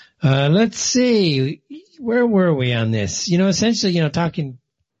 Let's see. Where were we on this? Essentially, talking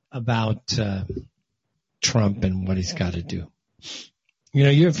about, Trump and what he's got to do. You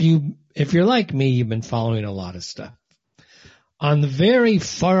know, if you're like me, you've been following a lot of stuff. On the very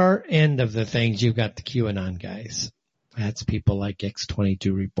far end of the things, you've got the QAnon guys. That's people like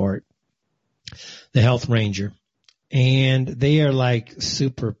X22 Report, the Health Ranger. And they are like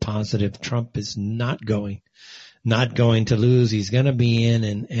super positive. Trump is not going to lose. He's going to be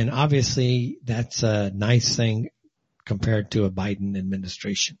in. And obviously that's a nice thing compared to a Biden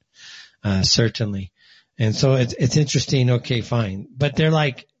administration. Certainly. And so it's interesting. Okay, fine. But they're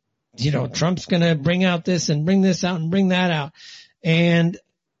like, you know, Trump's going to bring out this and bring this out and bring that out. And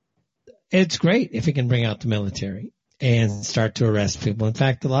it's great if he can bring out the military and start to arrest people. In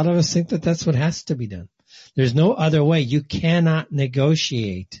fact, a lot of us think that that's what has to be done. There's no other way. You cannot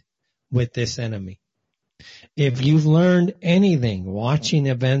negotiate with this enemy. If you've learned anything watching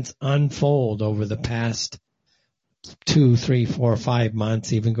events unfold over the past 2, 3, 4, 5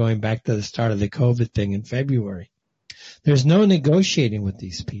 months, even going back to the start of the COVID thing in February, there's no negotiating with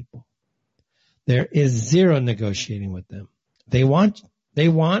these people. There is zero negotiating with them. They want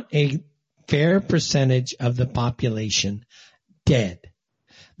a fair percentage of the population dead.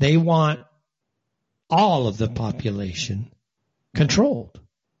 They want all of the population controlled.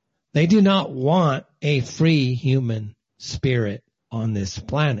 They do not want a free human spirit on this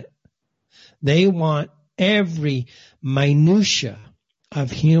planet. They want every minutia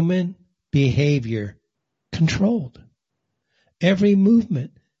of human behavior controlled. Every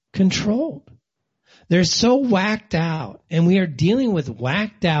movement controlled. They're so whacked out, and we are dealing with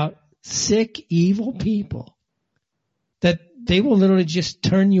whacked out, sick, evil people that they will literally just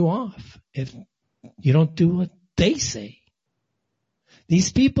turn you off if you don't do what they say.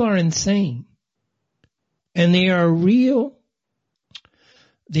 These people are insane, and they are a real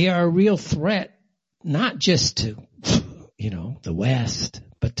threat, not just to, the West,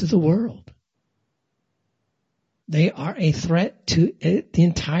 but to the world. They are a threat to the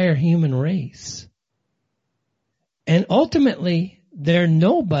entire human race. And ultimately, they're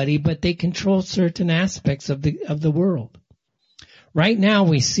nobody, but they control certain aspects of the world. Right now,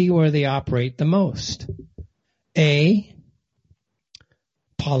 we see where they operate the most. A,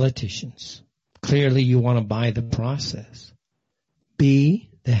 politicians. Clearly, you want to buy the process. B,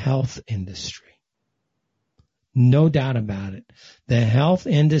 the health industry. No doubt about it. The health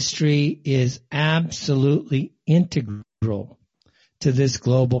industry is absolutely integral to this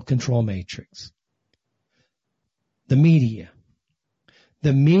global control matrix. The media.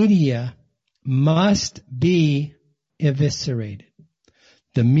 The media must be eviscerated.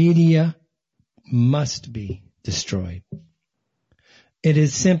 The media must be destroyed. It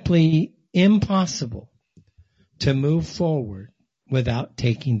is simply impossible to move forward without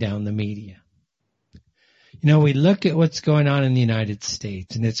taking down the media. You know, we look at what's going on in the United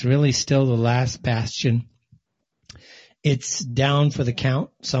States, and it's really still the last bastion. It's down for the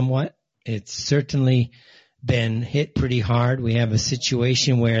count somewhat. It's certainly been hit pretty hard. We have a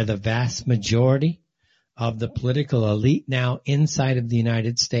situation where the vast majority of the political elite now inside of the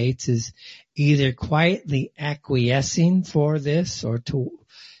United States is either quietly acquiescing for this or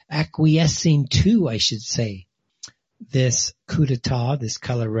acquiescing to, I should say, this coup d'etat, this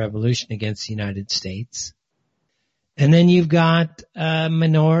color revolution against the United States. And then you've got a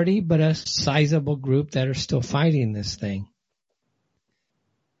minority, but a sizable group that are still fighting this thing.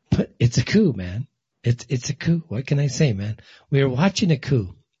 But it's a coup, man. It's a coup. What can I say, man? We are watching a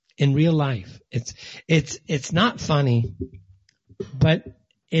coup in real life. It's not funny, but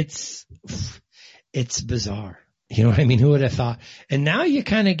it's bizarre. You know what I mean? Who would have thought? And now you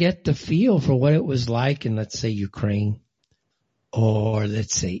kind of get the feel for what it was like in, let's say, Ukraine, or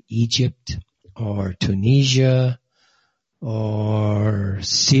let's say Egypt, or Tunisia, or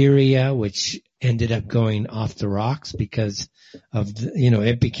Syria, which ended up going off the rocks because of,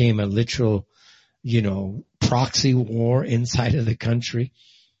 it became a literal, proxy war inside of the country.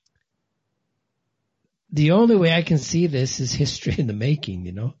 The only way I can see this is history in the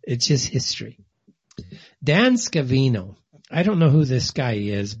making, It's just history. Dan Scavino, I don't know who this guy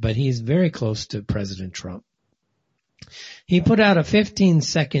is, but he's very close to President Trump. He put out a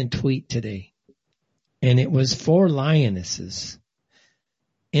 15-second tweet today, and it was 4 lionesses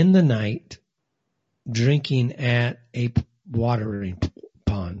in the night drinking at a watering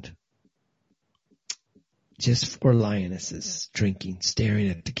pond. Just 4 lionesses drinking, staring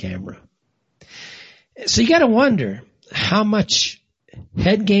at the camera. So you got to wonder how much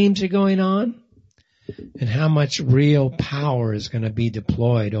head games are going on and how much real power is going to be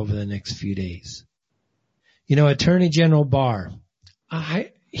deployed over the next few days. Attorney General Barr,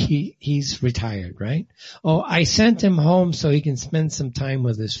 he's retired, right? Oh, I sent him home so he can spend some time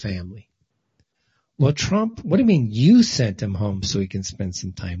with his family. Well, Trump, what do you mean you sent him home so he can spend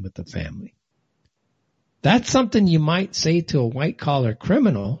some time with the family? That's something you might say to a white-collar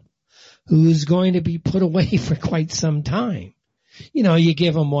criminal who's going to be put away for quite some time. You know, you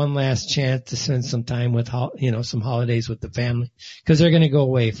give them one last chance to spend some time with, some holidays with the family, because they're going to go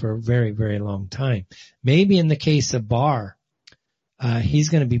away for a very, very long time. Maybe in the case of Barr, he's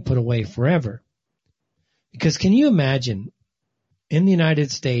going to be put away forever. Because can you imagine, in the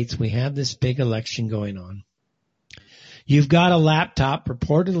United States, we have this big election going on. You've got a laptop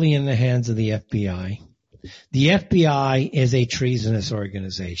purportedly in the hands of the FBI. The FBI is a treasonous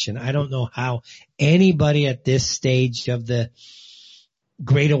organization. I don't know how anybody at this stage of the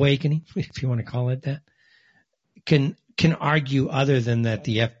Great Awakening, if you want to call it that, can argue other than that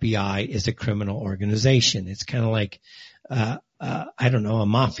the FBI is a criminal organization. It's kind of like, a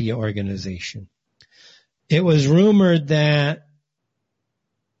mafia organization. It was rumored that,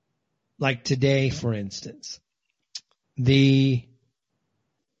 like today, for instance, the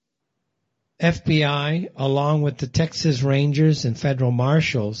FBI, along with the Texas Rangers and federal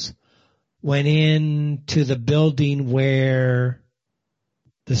marshals, went into the building where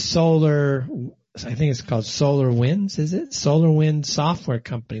the I think it's called Solar Winds, is it? Solar Wind software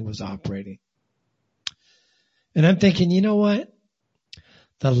company was operating. And I'm thinking, you know what?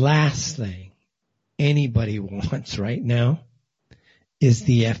 The last thing anybody wants right now is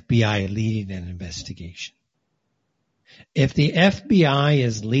the FBI leading an investigation. If the FBI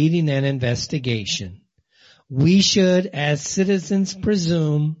is leading an investigation, we should, as citizens,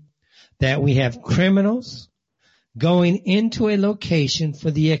 presume that we have criminals going into a location for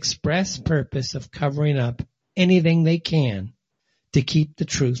the express purpose of covering up anything they can to keep the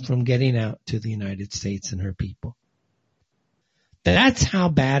truth from getting out to the United States and her people. That's how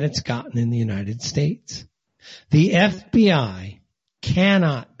bad it's gotten in the United States. The FBI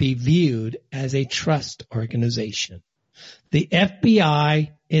cannot be viewed as a trust organization. The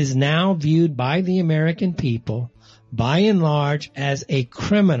FBI is now viewed by the American people, by and large, as a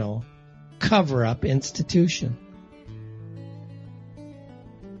criminal cover-up institution.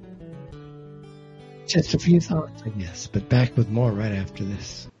 Just a few thoughts, I guess, but back with more right after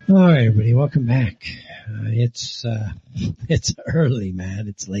this. All right, everybody, welcome back. It's early, man.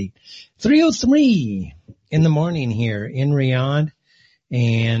 It's late. 3:03 in the morning here in Riyadh.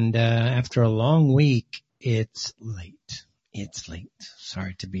 And, after a long week, it's late. It's late.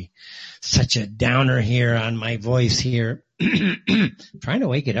 Sorry to be such a downer here on my voice here. Trying to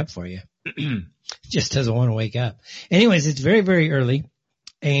wake it up for you. Just doesn't want to wake up. Anyways, it's very, very early.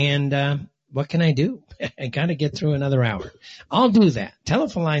 And, what can I do? I gotta get through another hour. I'll do that.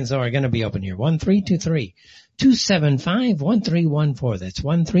 Telephone lines though are gonna be open here. 1-323-275-1314. That's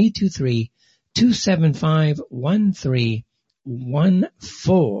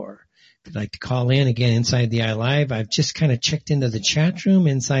 1-323-275-1314. If you'd like to call in again, Inside the Eye Live, I've just kind of checked into the chat room,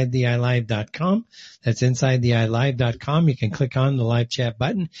 InsideTheEyeLive.com. That's InsideTheEyeLive.com. You can click on the live chat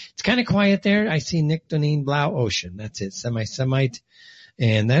button. It's kind of quiet there. I see Nick Donine Blau Ocean. That's it. Semite.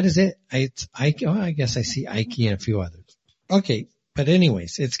 And that is it. I guess I see Ike and a few others. Okay. But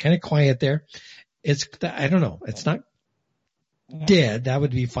anyways, it's kind of quiet there. I don't know. It's not dead. That would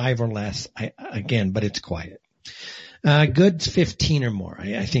be 5 or less but it's quiet. Good 15 or more.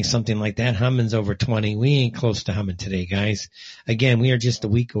 I think something like that. Humming's over 20. We ain't close to humming today, guys. Again, we are just a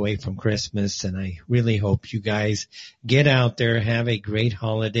week away from Christmas, and I really hope you guys get out there, have a great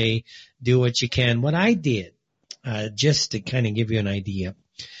holiday, do what you can. What I did, just to kind of give you an idea,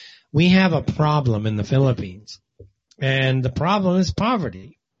 we have a problem in the Philippines, and the problem is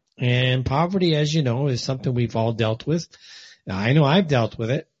poverty. And poverty, as you know, is something we've all dealt with. I know I've dealt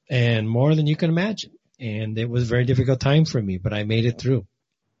with it, and more than you can imagine. And it was a very difficult time for me, but I made it through.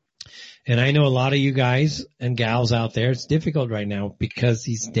 And I know a lot of you guys and gals out there, it's difficult right now because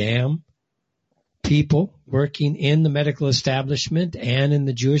these damn people working in the medical establishment and in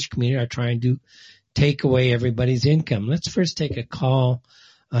the Jewish community are trying to take away everybody's income. Let's first take a call.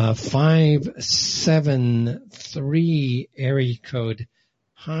 573 area code.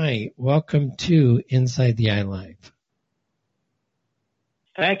 Hi, welcome to Inside the Eye Live.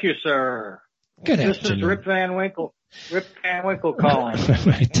 Thank you, sir. Good This afternoon. is Rip Van Winkle. Rip Van Winkle calling.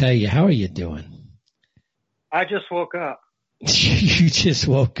 I tell you, how are you doing? I just woke up. You just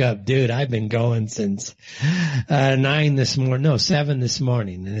woke up, dude. I've been going since 7 this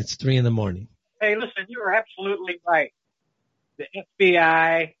morning, and it's 3 a.m. Hey, listen, you are absolutely right. The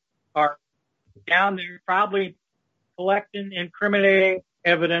FBI are down there probably collecting incriminating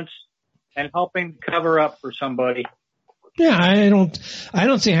evidence and helping cover up for somebody. Yeah, I don't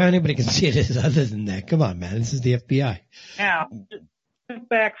see how anybody can see it as other than that. Come on, man. This is the FBI. Now, think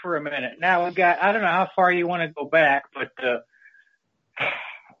back for a minute. Now we've got, I don't know how far you want to go back, but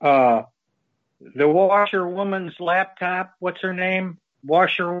the washerwoman's laptop, what's her name?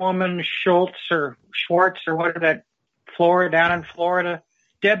 Washerwoman Schwartz or what is that? Down in Florida.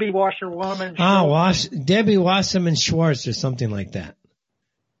 Debbie Washerwoman Schwartz. Debbie Wasserman Schwartz or something like that.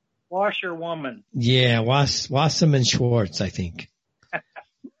 Washerwoman. Yeah, Wasserman Schwartz, I think.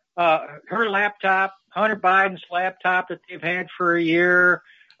 Her laptop, Hunter Biden's laptop that they've had for a year,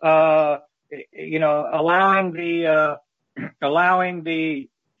 allowing the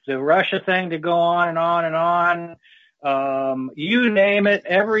Russia thing to go on and on and on. You name it,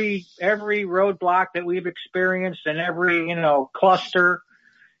 every roadblock that we've experienced and every, cluster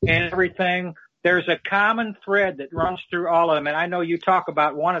and everything, there's a common thread that runs through all of them. And I know you talk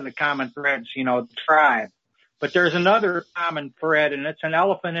about one of the common threads, the tribe, but there's another common thread, and it's an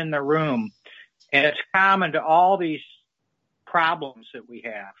elephant in the room. And it's common to all these problems that we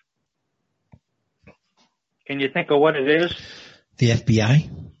have. Can you think of what it is? The FBI?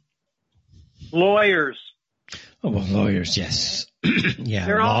 Lawyers. Oh, well, lawyers, yes. Yeah,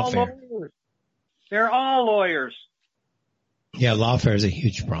 They're all lawfare. lawyers. They're all lawyers. Yeah, lawfare is a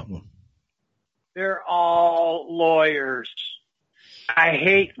huge problem. They're all lawyers. I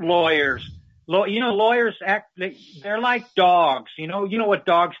hate lawyers. Lawyers they're like dogs. You know what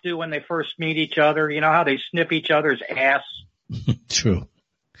dogs do when they first meet each other? You know how they sniff each other's ass? True.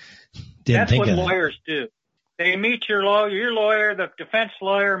 That's what lawyers do. They meet your lawyer, the defense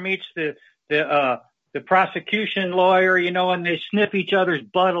lawyer meets the prosecution lawyer, and they sniff each other's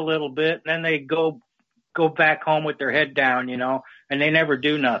butt a little bit, and then they go back home with their head down, and they never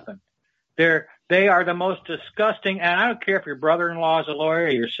do nothing. They are the most disgusting, and I don't care if your brother-in-law is a lawyer, or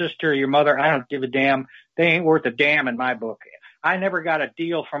your sister, or your mother, I don't give a damn. They ain't worth a damn in my book. I never got a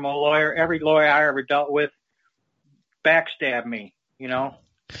deal from a lawyer. Every lawyer I ever dealt with backstabbed me,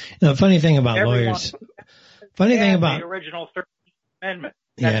 The funny thing about lawyers, the original 13th Amendment.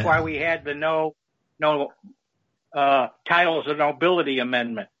 That's why we had the no titles of nobility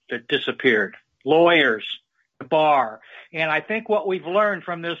amendment that disappeared. Lawyers, the bar. And I think what we've learned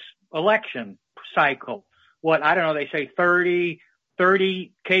from this election cycle, they say 30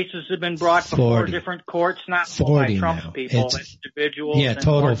 cases have been brought before different courts, not by Trump's people, individuals and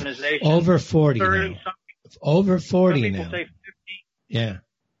organizations. Over 40 now. Over 40 some now. People say 50. Yeah.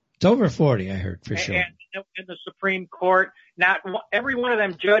 It's over 40, I heard, for sure. And in the Supreme Court, not every one of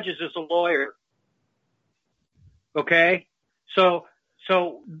them judges is a lawyer. Okay? So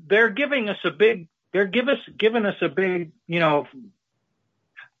they're giving us a big,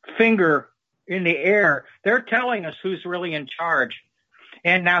 finger in the air. They're telling us who's really in charge.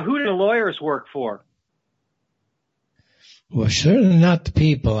 And now who do the lawyers work for? Well, certainly not the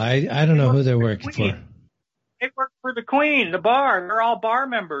people. I don't know who they're working for. They work for the Queen, the Barr. They're all Barr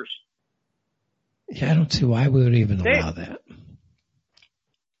members. Yeah, I don't see why we would even allow that.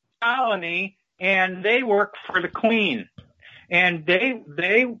 Colony, and they work for the Queen. And they're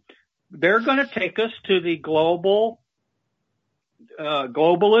going to take us to the globalist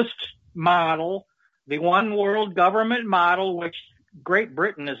model, the one world government model, which Great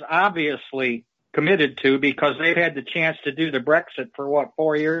Britain is obviously committed to because they've had the chance to do the Brexit for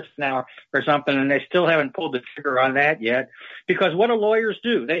 4 years now or something, and they still haven't pulled the trigger on that yet. Because what do lawyers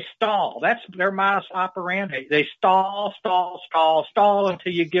do? They stall. That's their modus operandi. They stall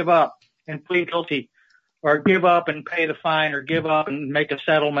until you give up and plead guilty, or give up and pay the fine, or give up and make a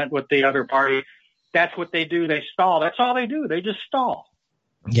settlement with the other party. That's what they do. They stall. That's all they do. They just stall.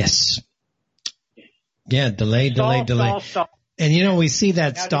 Yes. Yeah, delay. Stall. And, we see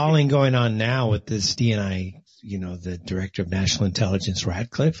that stalling going on now with this DNI, the Director of National Intelligence,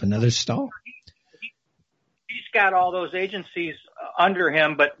 Ratcliffe, another stall. He's got all those agencies under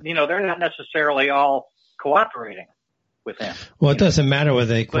him, but, they're not necessarily all cooperating with him. Well, it doesn't matter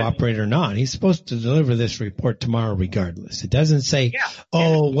whether they cooperate or not. He's supposed to deliver this report tomorrow regardless. It doesn't say,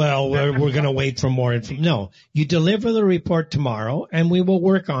 we're going to wait for more information. No, you deliver the report tomorrow and we will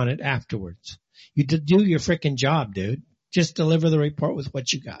work on it afterwards. You do your frickin' job, dude. Just deliver the report with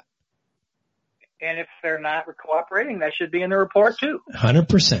what you got. And if they're not cooperating, that should be in the report too.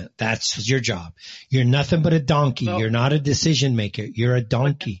 100%. That's your job. You're nothing but a donkey. You're not a decision maker. You're a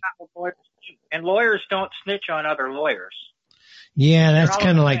donkey. And lawyers don't snitch on other lawyers. Yeah, that's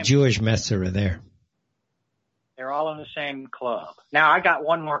kind of like Jewish mess over there. They're all in the same club. Now, I got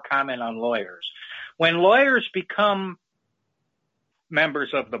one more comment on lawyers. When lawyers become members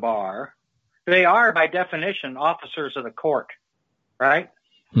of the bar, they are, by definition, officers of the court, right?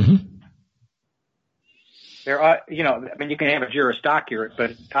 Mm-hmm. there are, you can have a Juris Doctorate,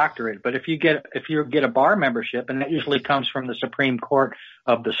 but if you get a bar membership, and that usually comes from the Supreme Court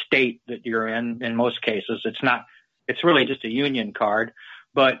of the state that you're in most cases, it's really just a union card.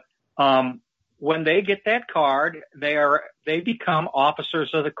 But, when they get that card, they become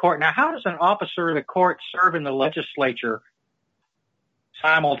officers of the court. Now, how does an officer of the court serve in the legislature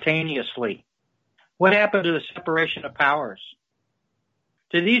simultaneously? What happened to the separation of powers?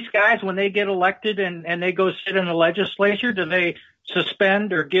 Do these guys, when they get elected and they go sit in the legislature, do they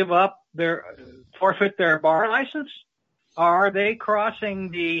suspend or give up forfeit their bar license? Or are they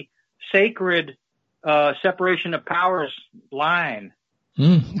crossing the sacred separation of powers line?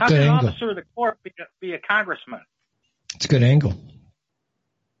 How can an officer of the court be a congressman? It's a good angle.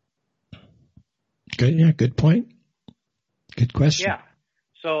 Good point. Good question. Yeah.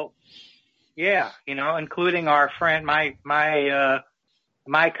 So, including our friend, my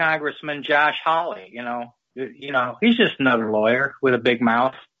congressman, Josh Hawley, he's just another lawyer with a big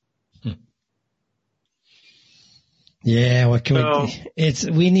mouth. Yeah. What can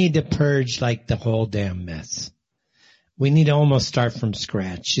we need to purge like the whole damn mess. We need to almost start from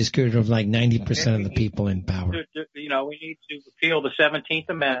scratch. Just get rid of like 90% of the people in power. We need to repeal the 17th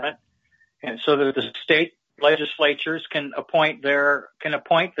Amendment, and so that the state legislatures can appoint their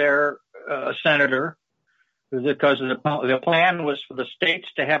senator, because the plan was for the states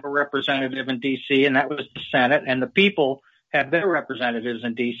to have a representative in D.C., and that was the Senate, and the people have their representatives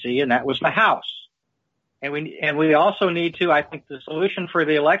in D.C., and that was the House. And we also need to, I think the solution for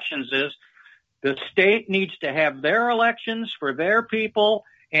the elections is the state needs to have their elections for their people,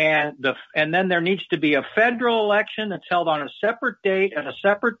 and then there needs to be a federal election that's held on a separate date at a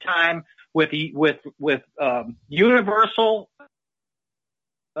separate time with universal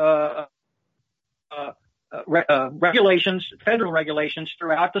regulations, federal regulations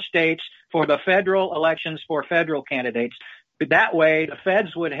throughout the states for the federal elections for federal candidates. But that way, the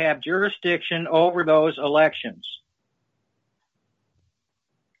feds would have jurisdiction over those elections.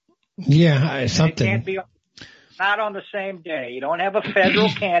 Yeah, something. It can't be not on the same day. You don't have a federal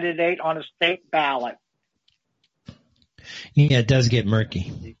candidate on a state ballot. Yeah, it does get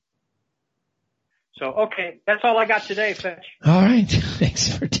murky. So, okay, that's all I got today, Fetch. All right.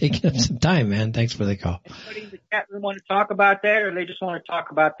 Thanks for taking up some time, man. Thanks for the call. Anybody in the chat room want to talk about that, or they just want to talk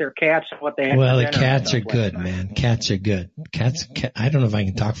about their cats and what they have? Well, the cats are good, man. Cats are good. Cats. I don't know if I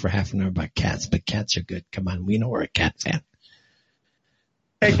can talk for half an hour about cats, but cats are good. Come on, we know we're a cat fan.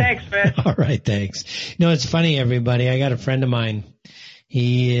 Hey, thanks, Fetch. All right, thanks. It's funny, everybody. I got a friend of mine.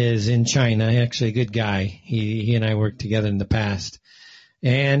 He is in China. Actually, a good guy. He and I worked together in the past.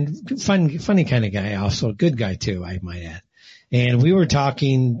 And funny kind of guy, also a good guy too, I might add. And we were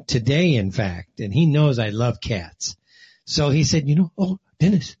talking today, in fact, and he knows I love cats. So he said, oh,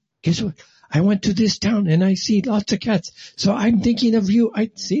 Dennis, guess what? I went to this town and I see lots of cats. So I'm thinking of you.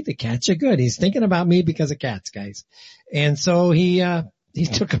 I see the cats are good. He's thinking about me because of cats, guys. And so he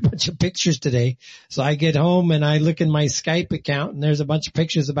took a bunch of pictures today. So I get home and I look in my Skype account and there's a bunch of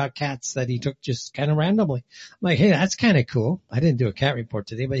pictures about cats that he took just kind of randomly. I'm like, hey, that's kind of cool. I didn't do a cat report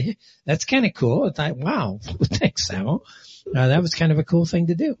today, but hey, that's kind of cool. I thought, wow, thanks, Samuel. That was kind of a cool thing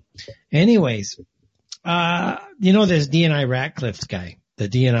to do. Anyways, this DNI Ratcliffe's guy, the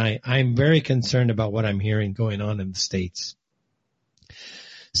DNI, I'm very concerned about what I'm hearing going on in the States.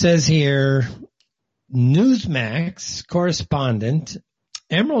 Says here, Newsmax correspondent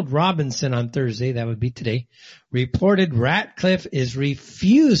Emerald Robinson on Thursday, that would be today, reported Ratcliffe is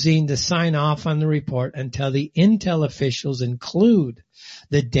refusing to sign off on the report until the intel officials include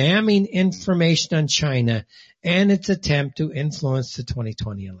the damning information on China and its attempt to influence the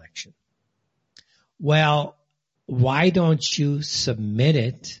 2020 election. Well, why don't you submit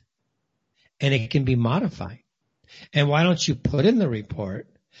it and it can be modified? And why don't you put in the report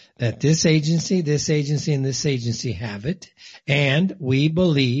that this agency, and this agency have it, and we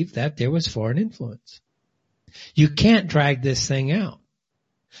believe that there was foreign influence. You can't drag this thing out.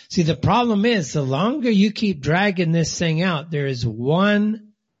 See, the problem is the longer you keep dragging this thing out, there is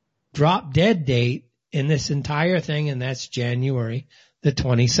one drop dead date in this entire thing, and that's January the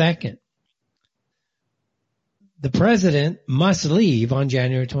 22nd. The president must leave on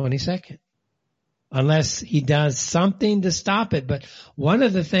January 22nd. Unless he does something to stop it. But one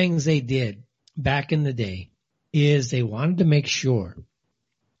of the things they did back in the day is they wanted to make sure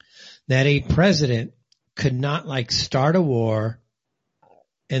that a president could not start a war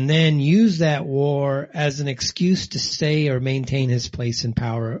and then use that war as an excuse to stay or maintain his place in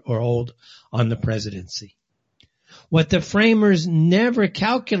power or hold on the presidency. What the framers never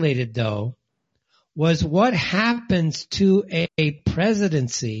calculated, though, was what happens to a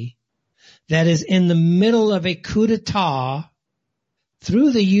presidency that is in the middle of a coup d'etat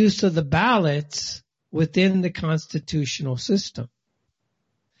through the use of the ballots within the constitutional system.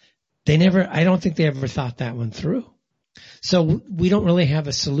 I don't think they ever thought that one through. So we don't really have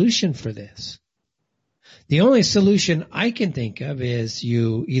a solution for this. The only solution I can think of is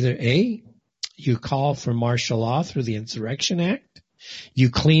you either you call for martial law through the Insurrection Act, you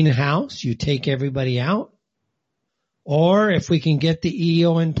clean house, you take everybody out, or if we can get the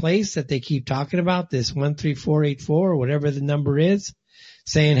EO in place that they keep talking about, this 13484 or whatever the number is,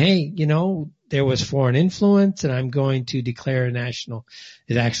 saying, hey, there was foreign influence and I'm going to declare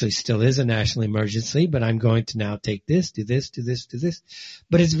it actually still is a national emergency, but I'm going to now take this, do this, do this, do this.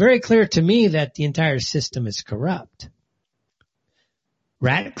 But it's very clear to me that the entire system is corrupt.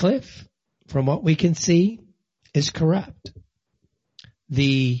 Ratcliffe, from what we can see, is corrupt.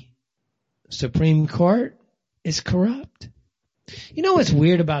 The Supreme Court is corrupt. You know what's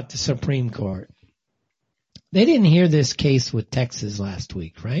weird about the Supreme Court? They didn't hear this case with Texas last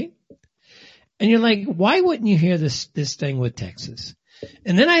week, right? And you're like, why wouldn't you hear this thing with Texas?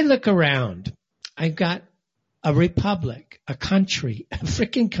 And then I look around. I've got a republic, a country, a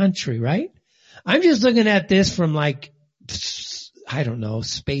freaking country, right? I'm just looking at this from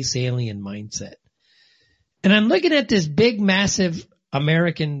space alien mindset. And I'm looking at this big, massive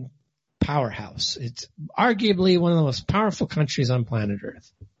American powerhouse. It's arguably one of the most powerful countries on planet Earth.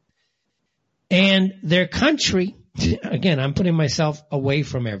 And their country, again, I'm putting myself away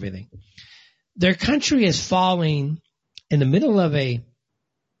from everything. Their country is falling in the middle of a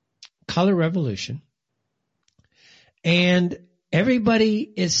color revolution, and everybody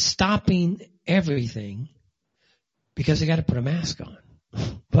is stopping everything because they got to put a mask on.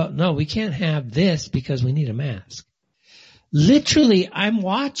 But no, we can't have this because we need a mask. Literally, I'm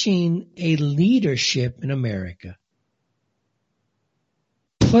watching a leadership in America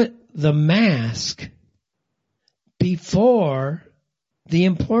put the mask before the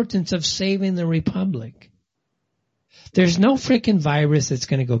importance of saving the republic. There's no freaking virus that's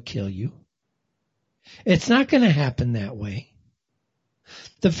going to go kill you. It's not going to happen that way.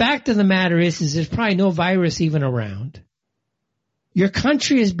 The fact of the matter is there's probably no virus even around. Your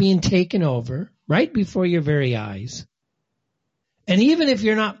country is being taken over right before your very eyes. And even if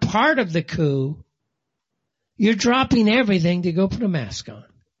you're not part of the coup, you're dropping everything to go put a mask on.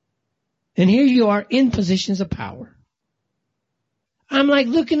 And here you are in positions of power. I'm like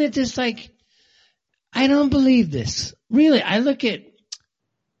looking at this like, I don't believe this. Really, I look at,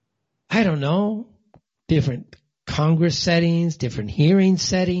 different Congress settings, different hearing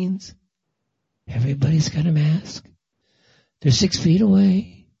settings. Everybody's got a mask. They're 6 feet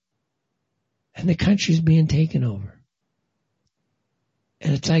away. And the country's being taken over.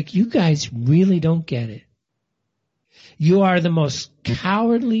 And it's like, you guys really don't get it. You are the most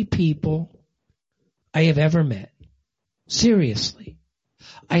cowardly people I have ever met. Seriously.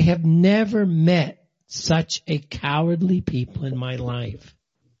 I have never met such a cowardly people in my life.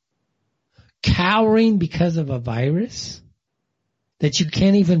 Cowering because of a virus that you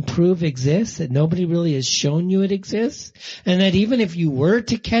can't even prove exists, that nobody really has shown you it exists, and that even if you were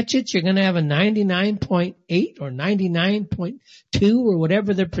to catch it, you're going to have a 99.8 or 99.2 or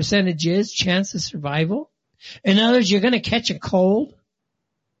whatever the percentage is chance of survival. In other words, you're going to catch a cold.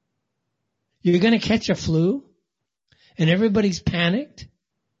 You're going to catch a flu, and everybody's panicked.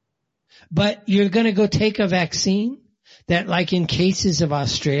 But you're going to go take a vaccine that, like in cases of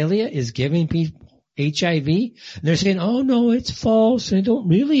Australia, is giving people HIV. And they're saying, oh, no, it's false. They don't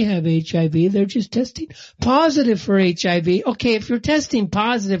really have HIV. They're just testing positive for HIV. Okay, if you're testing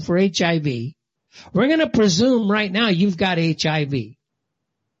positive for HIV, we're going to presume right now you've got HIV.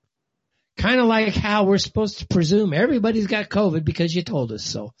 Kind of like how we're supposed to presume everybody's got COVID because you told us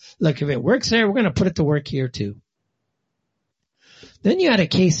so. Look, if it works there, we're going to put it to work here too. Then you had a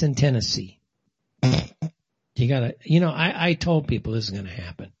case in Tennessee. I told people this is going to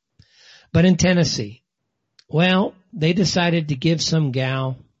happen. But in Tennessee, well, they decided to give some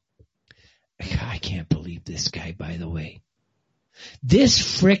gal, I can't believe this guy, by the way. This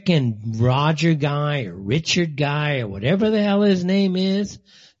frickin' Roger guy or Richard guy or whatever the hell his name is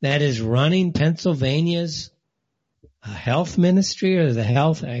that is running Pennsylvania's health ministry or the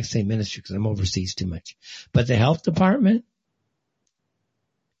health, I say ministry because I'm overseas too much, but the health department,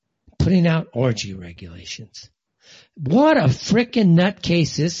 putting out orgy regulations. What a frickin'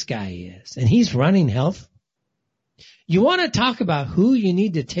 nutcase this guy is. And he's running health. You want to talk about who you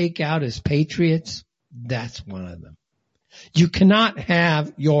need to take out as patriots? That's one of them. You cannot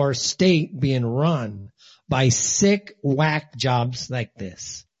have your state being run by sick whack jobs like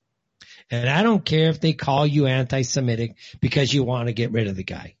this. And I don't care if they call you anti-Semitic because you want to get rid of the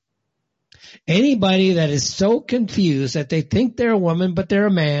guy. Anybody that is so confused that they think they're a woman, but they're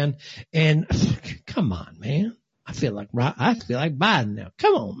a man. And come on, man. I feel like Biden now.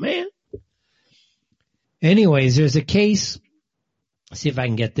 Come on, man. Anyways, there's a case. See if I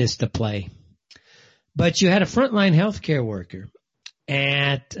can get this to play. But you had a frontline healthcare worker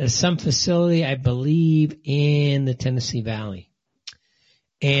at some facility, I believe, in the Tennessee Valley.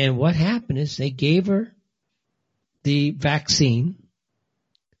 And what happened is they gave her the vaccine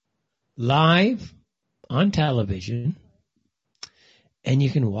live on television, and you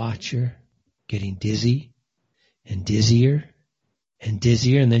can watch her getting dizzy and dizzier and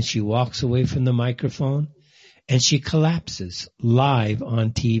dizzier, and then she walks away from the microphone and she collapses live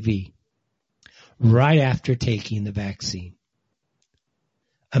on TV right after taking the vaccine.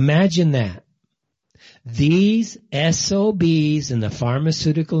 Imagine that. These SOBs in the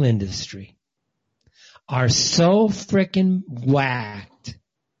pharmaceutical industry are so frickin' whacked.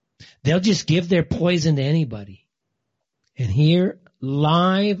 They'll just give their poison to anybody. And here,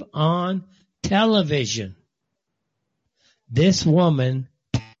 live on television, this woman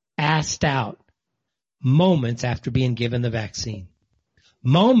passed out moments after being given the vaccine.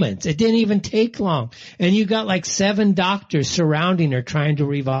 Moments. It didn't even take long. And you got like 7 doctors surrounding her trying to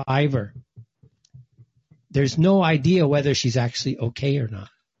revive her. There's no idea whether she's actually okay or not.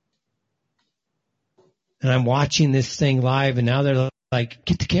 And I'm watching this thing live, and now they're like,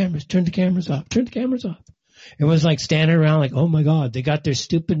 get the cameras, turn the cameras off, turn the cameras off. Everyone's like standing around like, oh my God, they got their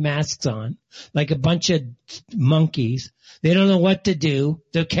stupid masks on, like a bunch of monkeys. They don't know what to do.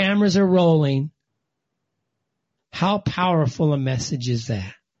 The cameras are rolling. How powerful a message is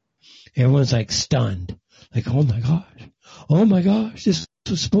that? Everyone's like stunned. Like, oh my gosh, this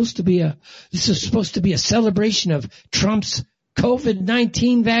is supposed to be a celebration of Trump's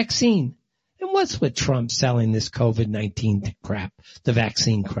COVID-19 vaccine. And what's with Trump selling this COVID-19 crap, the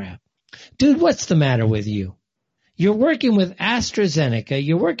vaccine crap? Dude, what's the matter with you? You're working with AstraZeneca,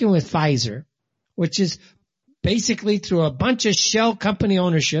 you're working with Pfizer, which is basically through a bunch of shell company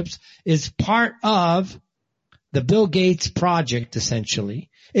ownerships, is part of the Bill Gates project, essentially.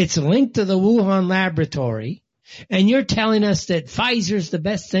 It's linked to the Wuhan laboratory. And you're telling us that Pfizer's the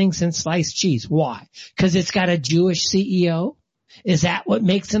best thing since sliced cheese. Why? Because it's got a Jewish CEO? Is that what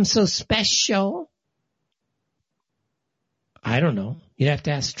makes them so special? I don't know. You'd have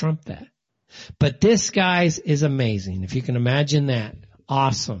to ask Trump that. But this, guys, is amazing. If you can imagine that.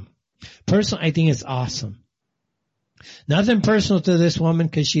 Awesome. Personally, I think it's awesome. Nothing personal to this woman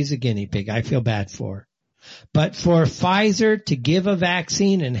because she's a guinea pig. I feel bad for her. But for Pfizer to give a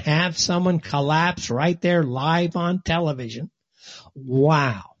vaccine and have someone collapse right there live on television,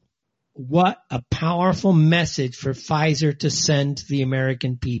 wow. What a powerful message for Pfizer to send to the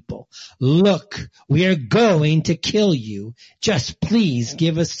American people. Look, we are going to kill you. Just please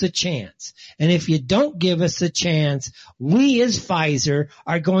give us the chance. And if you don't give us the chance, we as Pfizer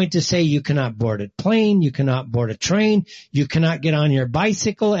are going to say you cannot board a plane, you cannot board a train, you cannot get on your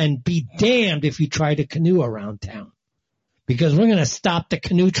bicycle, and be damned if you try to canoe around town. Because we're going to stop the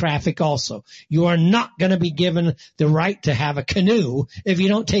canoe traffic also. You are not going to be given the right to have a canoe if you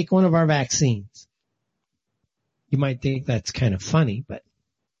don't take one of our vaccines. You might think that's kind of funny, but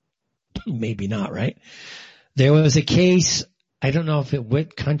maybe not, right? There was a case, I don't know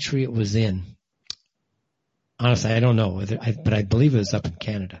what country it was in. Honestly, I don't know, but I believe it was up in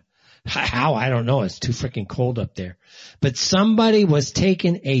Canada. How? I don't know. It's too freaking cold up there. But somebody was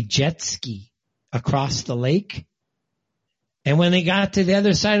taking a jet ski across the lake. And when they got to the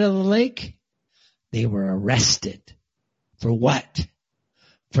other side of the lake, they were arrested. For what?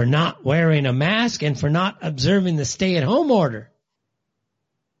 For not wearing a mask and for not observing the stay-at-home order.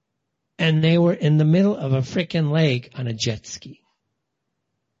 And they were in the middle of a frickin' lake on a jet ski.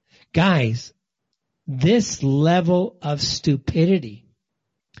 Guys, this level of stupidity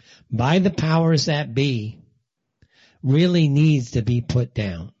by the powers that be really needs to be put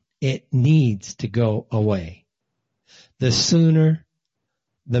down. It needs to go away. The sooner,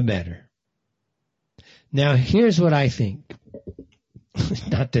 the better. Now, here's what I think.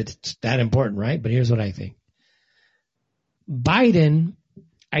 Not that it's that important, right? But here's what I think. Biden,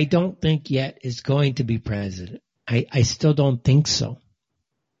 I don't think yet is going to be president. I still don't think so.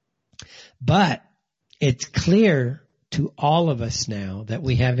 But it's clear to all of us now that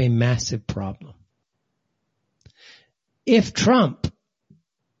we have a massive problem. If Trump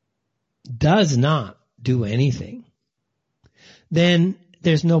does not do anything, then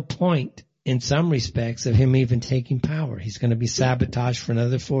there's no point in some respects of him even taking power. He's going to be sabotaged for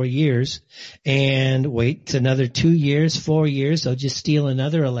another 4 years and wait another 2 years, 4 years. They'll just steal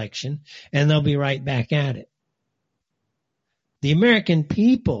another election and they'll be right back at it. The American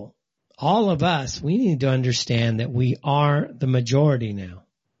people all of us, we need to understand that we are the majority now.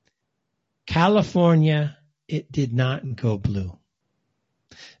 California, it did not go blue.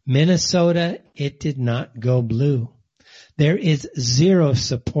 Minnesota, it did not go blue. There is zero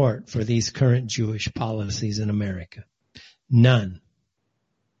support for these current Jewish policies in America. None.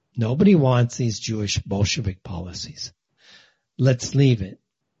 Nobody wants these Jewish Bolshevik policies. Let's leave it.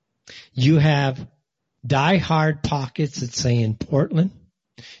 You have die-hard pockets that say in Portland.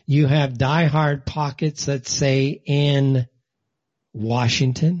 You have die-hard pockets that say in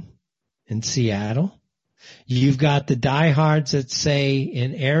Washington, in Seattle. You've got the diehards that say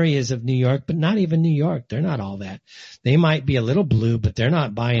in areas of New York, but not even New York. They're not all that. They might be a little blue, but they're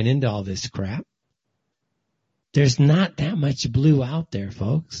not buying into all this crap. There's not that much blue out there,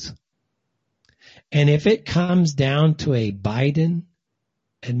 folks. And if it comes down to a Biden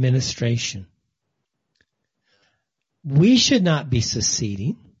administration, we should not be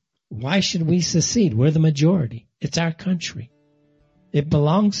seceding. Why should we secede? We're the majority. It's our country. It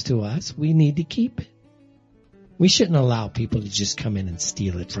belongs to us. We need to keep it. We shouldn't allow people to just come in and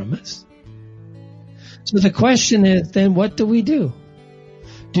steal it from us. So the question is then, what do we do?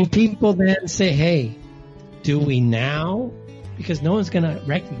 Do people then say, hey, do we now? Because no one's going to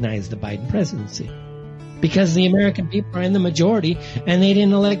recognize the Biden presidency. Because the American people are in the majority and they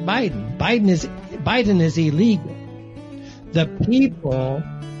didn't elect Biden. Biden is illegal. The people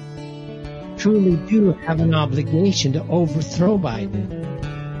truly do have an obligation to overthrow Biden.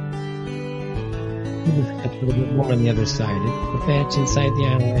 A little bit more on the other side. The Fetch Inside the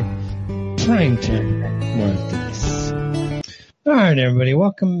Eye Prime Time. More of this. All right, everybody,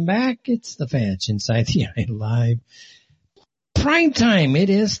 welcome back. It's the Fetch Inside the Eye Live Prime Time. It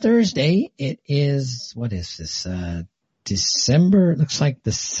is Thursday. It is, what is this? December, it looks like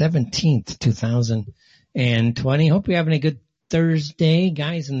the 17th, 2020. Hope you're having a good Thursday.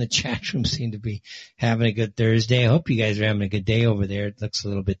 Guys in the chat room seem to be having a good Thursday. I hope you guys are having a good day over there. It looks a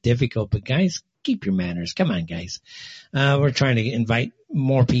little bit difficult, but guys, keep your manners. Come on, guys. We're trying to invite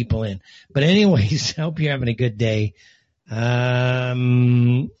more people in. But anyways, I hope you're having a good day. You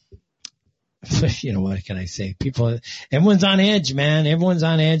know, what can I say? Everyone's on edge, man. Everyone's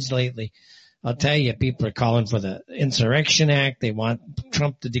on edge lately. I'll tell you, people are calling for the Insurrection Act. They want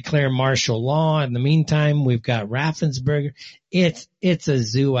Trump to declare martial law. In the meantime, we've got Raffensperger. It's a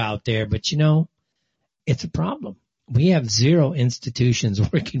zoo out there, but you know, it's a problem. We have zero institutions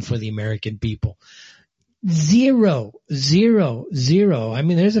working for the American people. Zero. I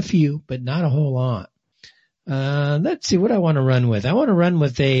mean, there's a few, but not a whole lot. Let's see what I want to run with. I want to run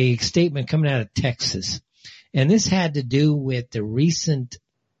with a statement coming out of Texas. And this had to do with the recent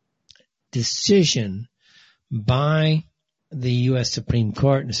decision by the U.S. Supreme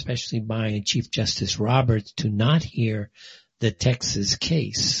Court, and especially by Chief Justice Roberts, to not hear the Texas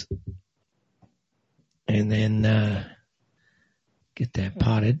case. And then get that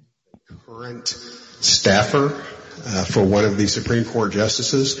potted. Current staffer for one of the Supreme Court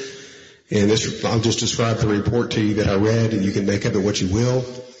justices. And this, I'll just describe the report to you that I read, and you can make of it what you will.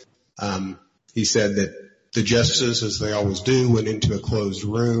 He said that the justices, as they always do, went into a closed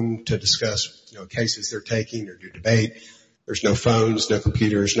room to discuss, cases they're taking or do debate. There's no phones, no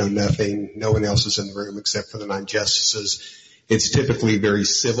computers, no nothing. No one else is in the room except for the 9 justices. It's typically very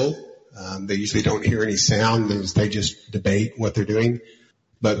civil. They usually don't hear any sound. They just debate what they're doing.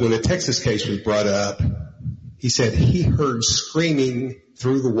 But when the Texas case was brought up, he said he heard screaming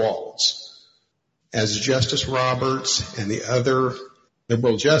through the walls as Justice Roberts and the other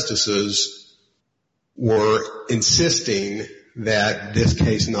liberal justices were insisting that this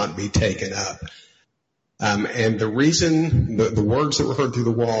case not be taken up. And the reason, the words that were heard through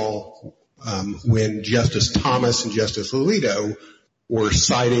the wall, when Justice Thomas and Justice Alito were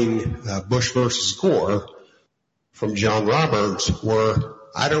citing Bush versus Gore from John Roberts, were,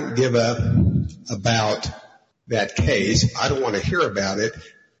 I don't give up about that case. I don't want to hear about it.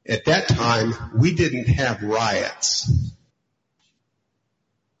 At that time, we didn't have riots.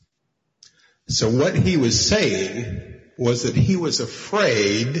 So what he was saying was that he was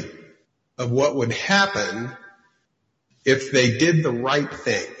afraid of what would happen if they did the right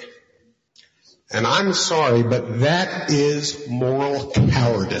thing. And I'm sorry, but that is moral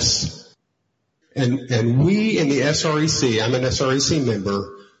cowardice. And we in the SREC, I'm an SREC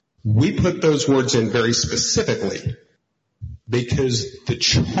member, we put those words in very specifically because the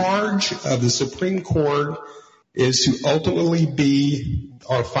charge of the Supreme Court is to ultimately be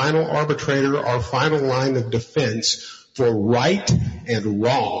our final arbitrator, our final line of defense for right and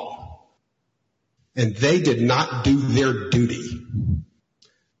wrong. And they did not do their duty.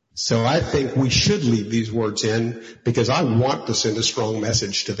 So I think we should leave these words in because I want to send a strong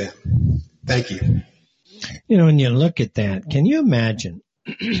message to them. Thank you. You know, when you look at that, can you imagine,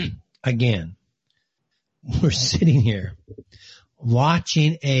 again, we're sitting here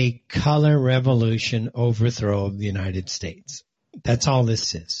watching a color revolution overthrow of the United States. That's all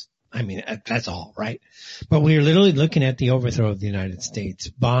this is. I mean, that's all, right? But we're literally looking at the overthrow of the United States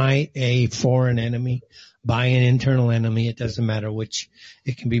by a foreign enemy, by an internal enemy. It doesn't matter which.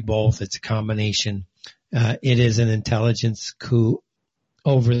 It can be both. It's a combination. It is an intelligence coup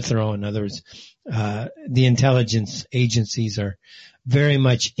overthrow. In other words, the intelligence agencies are very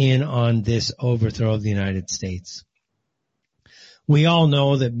much in on this overthrow of the United States. We all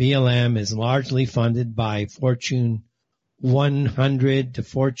know that BLM is largely funded by Fortune 100 to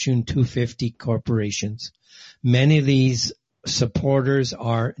Fortune 250 corporations. Many of these supporters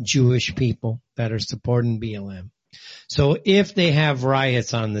are Jewish people that are supporting BLM. So if they have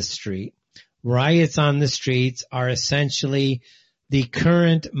riots on the streets are essentially the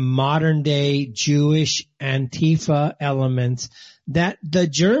current modern day Jewish Antifa elements that the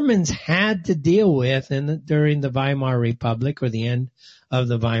Germans had to deal with during the Weimar Republic or the end of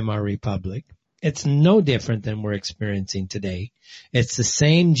the Weimar Republic. It's no different than we're experiencing today. It's the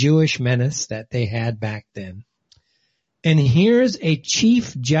same Jewish menace that they had back then. And here's a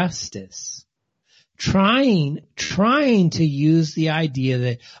Chief Justice trying to use the idea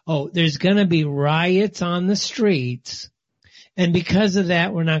that, there's going to be riots on the streets, and because of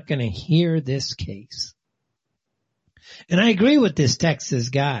that, we're not going to hear this case. And I agree with this Texas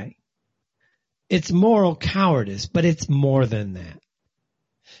guy. It's moral cowardice, but it's more than that.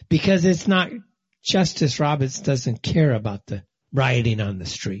 Because it's not, Justice Roberts doesn't care about the rioting on the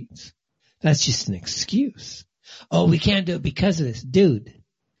streets. That's just an excuse. We can't do it because of this. Dude,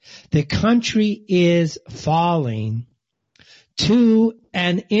 the country is falling to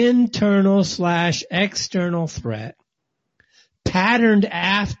an internal/external threat patterned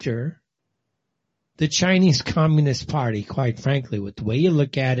after the Chinese Communist Party. Quite frankly, with the way you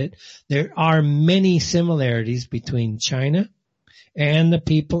look at it, there are many similarities between China and the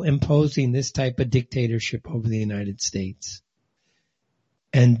people imposing this type of dictatorship over the United States.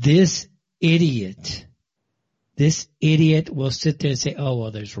 And this idiot will sit there and say,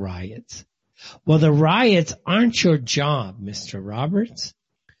 there's riots. Well, the riots aren't your job, Mr. Roberts.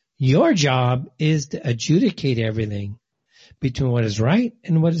 Your job is to adjudicate everything between what is right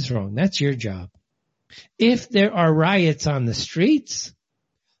and what is wrong. That's your job. If there are riots on the streets,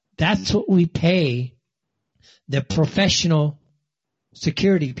 that's what we pay the professional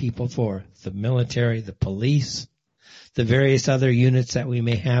security people for, the military, the police, the various other units that we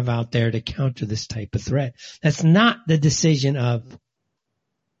may have out there to counter this type of threat. That's not the decision of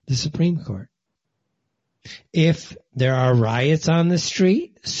the Supreme Court. If there are riots on the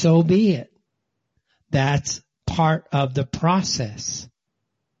street, so be it. That's part of the process.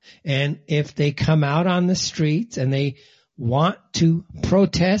 And if they come out on the streets and they want to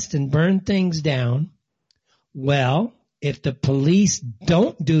protest and burn things down, well, if the police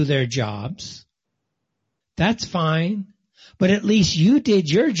don't do their jobs, that's fine. But at least you did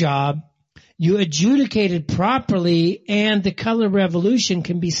your job. You adjudicated properly, and the color revolution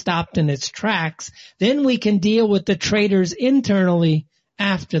can be stopped in its tracks. Then we can deal with the traitors internally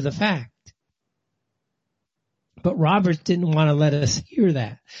after the fact. But Roberts didn't want to let us hear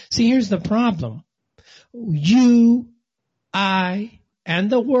that. See, here's the problem. You, I,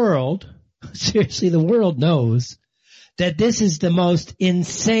 and the world, seriously, the world knows that this is the most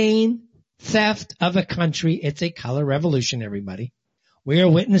insane theft of a country. It's a color revolution, everybody. We are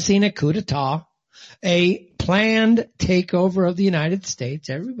witnessing a coup d'etat, a planned takeover of the United States.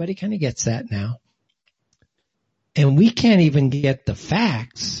 Everybody kind of gets that now. And we can't even get the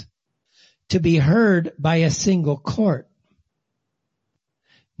facts to be heard by a single court.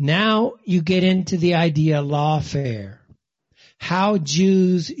 Now you get into the idea of lawfare. How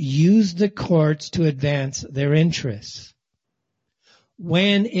Jews use the courts to advance their interests.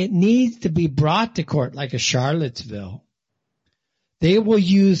 When it needs to be brought to court, like a Charlottesville, they will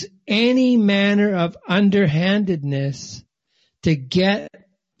use any manner of underhandedness to get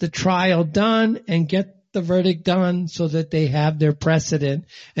the trial done and get the verdict done so that they have their precedent,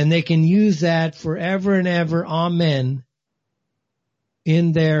 and they can use that forever and ever, amen,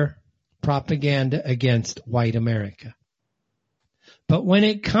 in their propaganda against white America. But when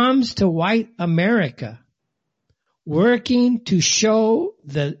it comes to white America working to show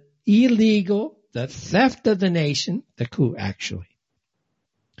the illegal, the theft of the nation, the coup actually,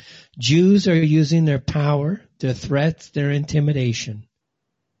 Jews are using their power, their threats, their intimidation,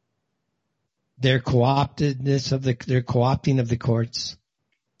 their co-opting of the courts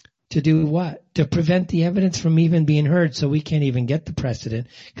To do what? To prevent the evidence from even being heard, so we can't even get the precedent,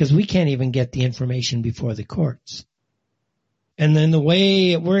 because we can't even get the information before the courts. And then the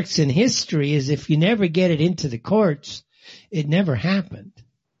way it works in history is if you never get it into the courts, it never happened.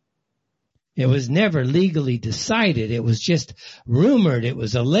 It was never legally decided. It was just rumored. It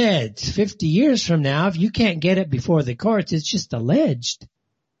was alleged. 50 years from now, if you can't get it before the courts, it's just alleged.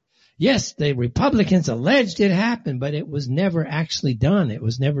 Yes, the Republicans alleged it happened, but it was never actually done. It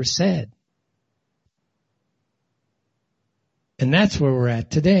was never said. And that's where we're at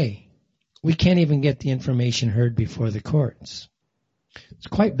today. We can't even get the information heard before the courts. It's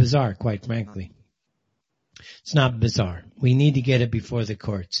quite bizarre, quite frankly. It's not bizarre. We need to get it before the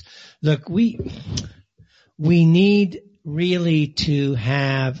courts. Look, we need really to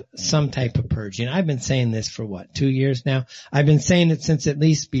have some type of purging. I've been saying this for 2 years now? I've been saying it since at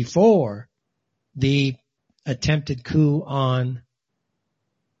least before the attempted coup on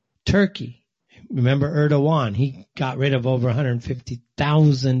Turkey. Remember Erdogan? He got rid of over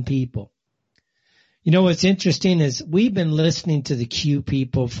 150,000 people. You know what's interesting is we've been listening to the Q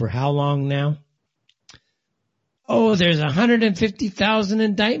people for how long now? Oh, there's 150,000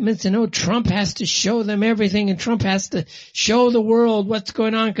 indictments, and Trump has to show them everything, and Trump has to show the world what's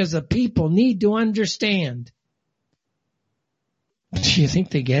going on because the people need to understand. Do you think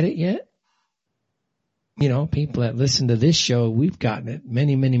they get it yet? People that listen to this show, we've gotten it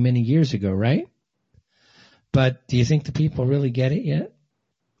many, many, many years ago, right? But do you think the people really get it yet?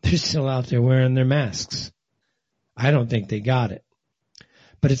 They're still out there wearing their masks. I don't think they got it.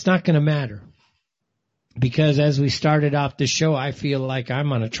 But it's not going to matter. Because as we started off the show, I feel like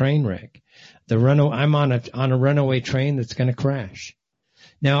I'm on a train wreck. I'm on a runaway train that's going to crash.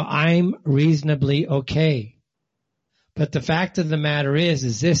 Now, I'm reasonably okay. But the fact of the matter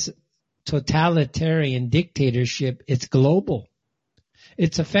is this totalitarian dictatorship, it's global.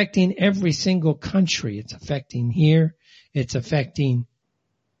 It's affecting every single country. It's affecting here. It's affecting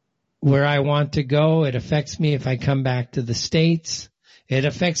where I want to go. It affects me if I come back to the States. It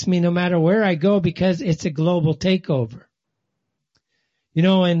affects me no matter where I go because it's a global takeover.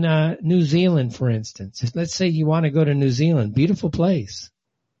 In New Zealand, for instance, let's say you want to go to New Zealand, beautiful place.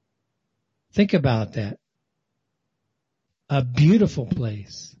 Think about that. A beautiful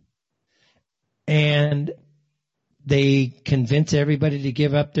place. And they convince everybody to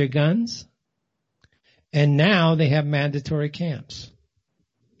give up their guns. And now they have mandatory camps.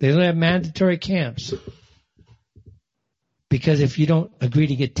 They have mandatory camps. Because if you don't agree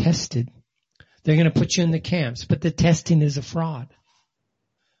to get tested, they're going to put you in the camps. But the testing is a fraud.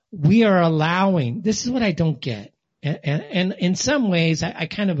 We are allowing, this is what I don't get. And in some ways, I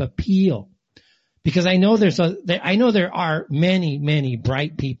kind of appeal. Because I know there are many, many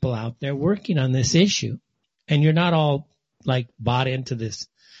bright people out there working on this issue. And you're not all bought into this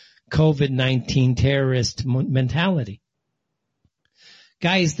COVID-19 terrorist mentality.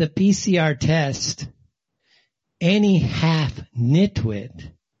 Guys, the PCR test, any half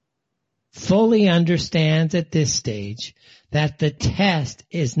nitwit fully understands at this stage that the test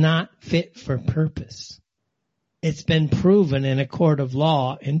is not fit for purpose. It's been proven in a court of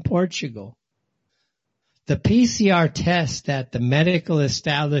law in Portugal. The PCR test that the medical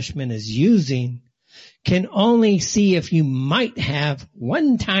establishment is using can only see if you might have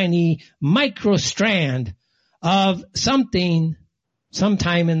one tiny microstrand of something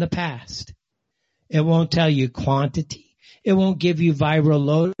sometime in the past. It won't tell you quantity. It won't give you viral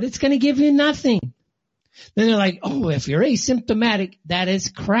load. It's going to give you nothing. Then they're like, if you're asymptomatic, that is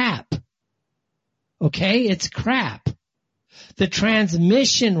crap. Okay? It's crap. The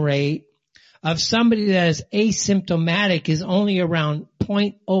transmission rate of somebody that is asymptomatic is only around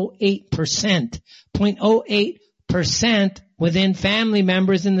 0.08%. 0.08% within family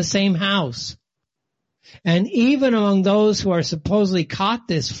members in the same house. And even among those who are supposedly caught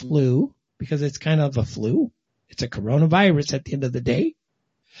this flu, because it's kind of a flu, it's a coronavirus at the end of the day,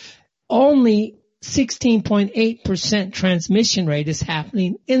 only 16.8% transmission rate is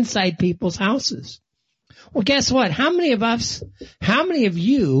happening inside people's houses. Well, guess what? How many of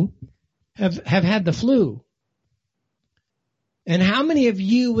you have had the flu? And how many of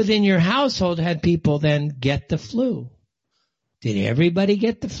you within your household had people then get the flu? Did everybody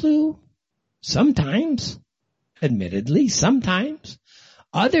get the flu? Sometimes. Admittedly, sometimes.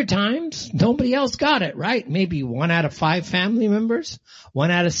 Other times, nobody else got it, right? Maybe 1 out of 5 family members, 1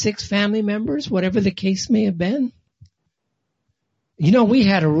 out of 6 family members, whatever the case may have been. We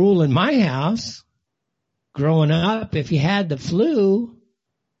had a rule in my house growing up. If you had the flu,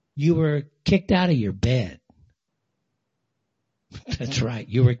 you were kicked out of your bed. That's right.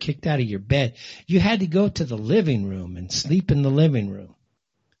 You were kicked out of your bed. You had to go to the living room and sleep in the living room.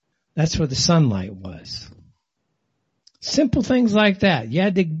 That's where the sunlight was. Simple things like that. You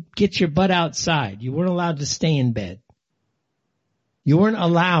had to get your butt outside. You weren't allowed to stay in bed. You weren't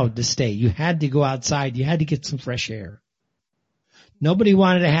allowed to stay. You had to go outside. You had to get some fresh air. Nobody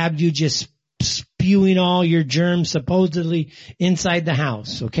wanted to have you just spewing all your germs supposedly inside the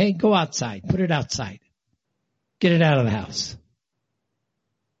house. Okay? Go outside. Put it outside. Get it out of the house.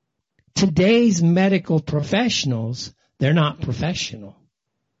 Today's medical professionals, they're not professional.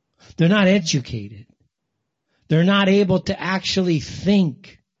 They're not educated. They're not able to actually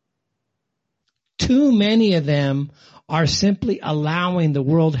think. Too many of them are simply allowing the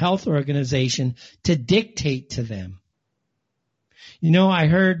World Health Organization to dictate to them. You know, I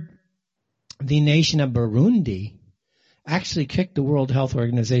heard the nation of Burundi actually kicked the World Health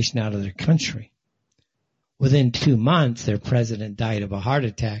Organization out of their country. Within 2 months, their president died of a heart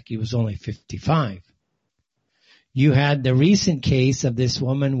attack. He was only 55. You had the recent case of this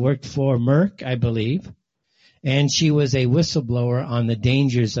woman worked for Merck, I believe, and she was a whistleblower on the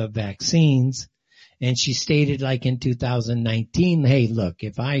dangers of vaccines. And she stated, like in 2019, hey, look,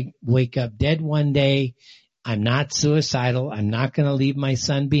 if I wake up dead one day, I'm not suicidal. I'm not going to leave my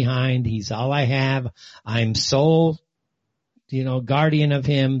son behind. He's all I have. I'm sole, guardian of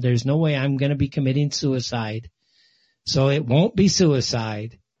him. There's no way I'm going to be committing suicide. So it won't be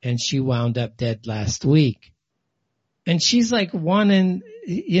suicide. And she wound up dead last week. And she's like one in,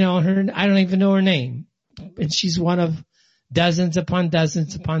 I don't even know her name. And she's one of dozens upon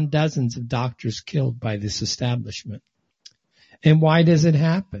dozens upon dozens of doctors killed by this establishment. And why does it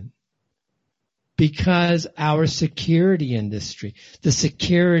happen? Because our security industry, the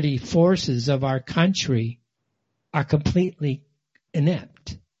security forces of our country are completely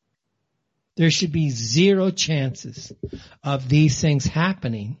inept. There should be zero chances of these things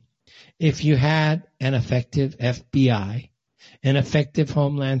happening if you had an effective FBI, an effective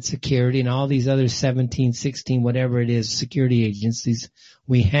Homeland Security, and all these other 17, 16, whatever it is, security agencies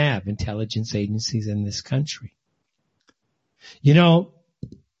we have, intelligence agencies in this country. You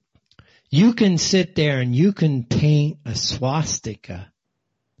can sit there and you can paint a swastika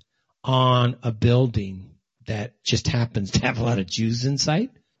on a building that just happens to have a lot of Jews inside,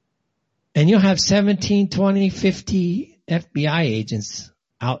 and you'll have 17, 20, 50 FBI agents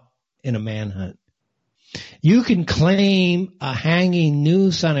out in a manhunt. You can claim a hanging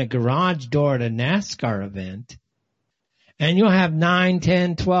noose on a garage door at a NASCAR event, and you'll have 9,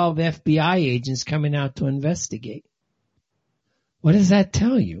 10, 12 FBI agents coming out to investigate. What does that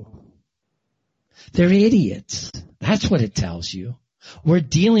tell you? They're idiots. That's what it tells you. We're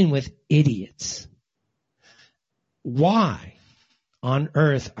dealing with idiots. Why on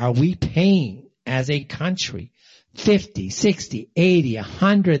earth are we paying as a country $50, $60, $80,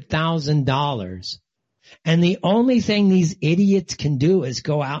 $100,000? And the only thing these idiots can do is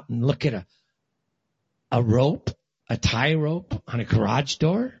go out and look at a rope, a tie rope on a garage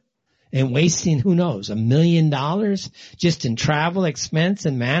door, and wasting, who knows, $1 million just in travel expense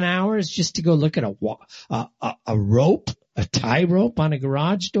and man hours just to go look at a rope, a tie rope on a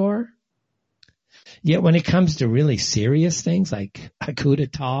garage door. Yet when it comes to really serious things like a coup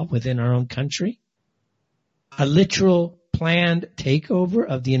d'etat within our own country, a literal planned takeover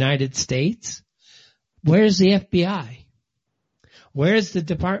of the United States, where's the FBI? Where's the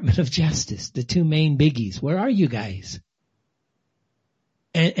Department of Justice? The two main biggies. Where are you guys?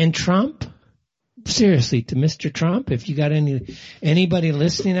 And Trump, seriously, to Mr. Trump, if you got anybody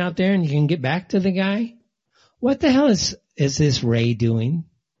listening out there and you can get back to the guy, what the hell is this Ray doing?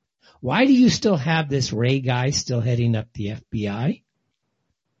 Why do you still have this Ray guy still heading up the FBI?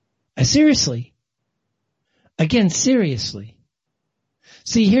 Seriously. Again, seriously.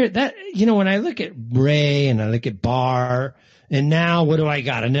 See here, when I look at Ray and I look at Barr, and now what do I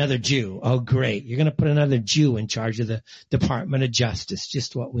got? Another Jew. Oh, great. You're going to put another Jew in charge of the Department of Justice.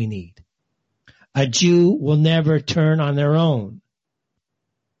 Just what we need. A Jew will never turn on their own.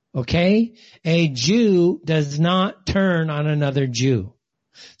 Okay? A Jew does not turn on another Jew.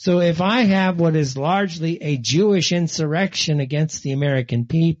 So if I have what is largely a Jewish insurrection against the American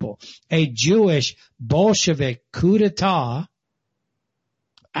people, a Jewish Bolshevik coup d'etat,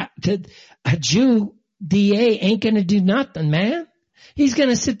 a Jew DA ain't going to do nothing, man. He's going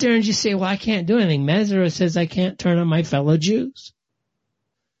to sit there and just say, well, I can't do anything. Mesra says I can't turn on my fellow Jews.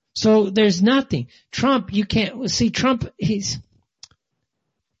 So there's nothing. Trump, you can't see Trump.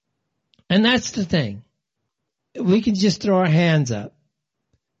 And that's the thing. We can just throw our hands up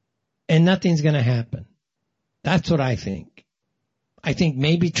and nothing's going to happen. That's what I think. I think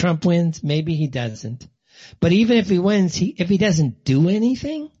maybe Trump wins. Maybe he doesn't. But even if he wins, if he doesn't do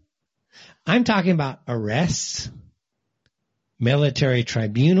anything, I'm talking about arrests, military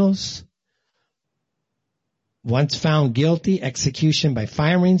tribunals. Once found guilty, execution by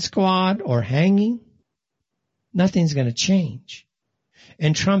firing squad or hanging. Nothing's going to change.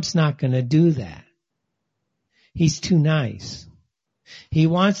 And Trump's not going to do that. He's too nice. He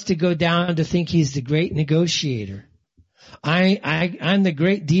wants to go down to think he's the great negotiator. I'm the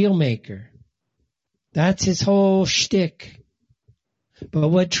great deal maker. That's his whole shtick. But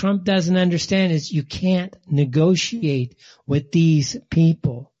what Trump doesn't understand is you can't negotiate with these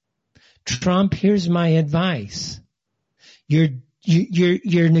people. Trump, here's my advice. You're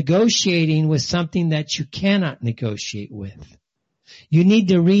negotiating with something that you cannot negotiate with. You need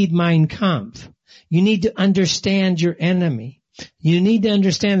to read Mein Kampf. You need to understand your enemy. You need to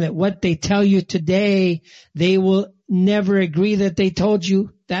understand that what they tell you today, they will never agree that they told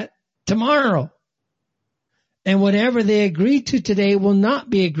you that tomorrow. And whatever they agree to today will not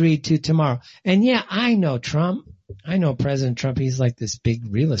be agreed to tomorrow. And yeah, I know Trump. I know President Trump. He's like this big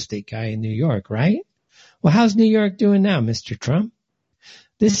real estate guy in New York, right? Well, how's New York doing now, Mr. Trump?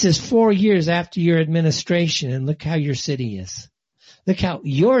 This is 4 years after your administration, and look how your city is. Look how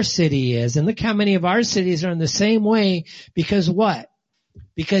your city is, and look how many of our cities are in the same way. Because what?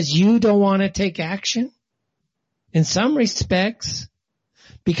 Because you don't want to take action? In some respects.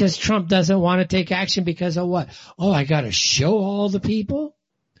 Because Trump doesn't want to take action because of what? Oh, I got to show all the people?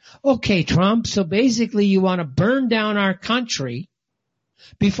 Okay, Trump, so basically you want to burn down our country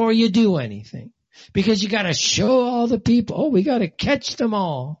before you do anything. Because you got to show all the people. Oh, we got to catch them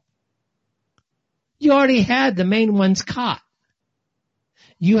all. You already had the main ones caught.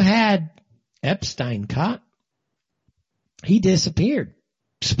 You had Epstein caught. He disappeared.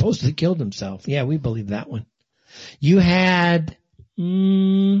 Supposedly killed himself. Yeah, we believe that one. You had, I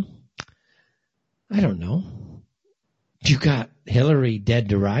don't know. You got Hillary dead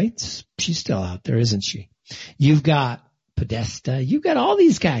to rights. She's still out there, isn't she? You've got Podesta. You've got all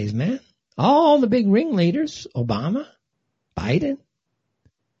these guys, man. All the big ringleaders. Obama, Biden.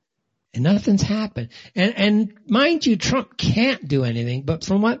 And nothing's happened. And mind you, Trump can't do anything, but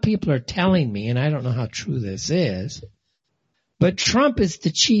from what people are telling me, and I don't know how true this is, but Trump is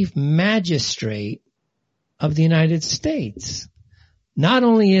the chief magistrate of the United States. Not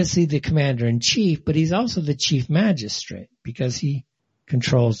only is he the commander-in-chief, but he's also the chief magistrate because he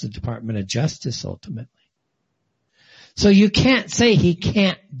controls the Department of Justice ultimately. So you can't say he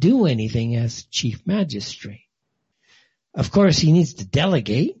can't do anything as chief magistrate. Of course, he needs to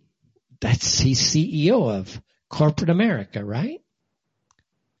delegate. He's CEO of corporate America, right?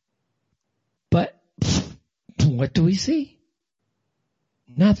 But what do we see?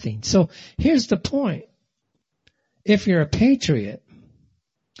 Nothing. So here's the point. If you're a patriot,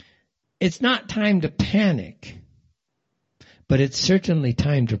 it's not time to panic, but it's certainly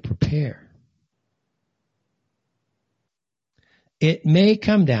time to prepare. It may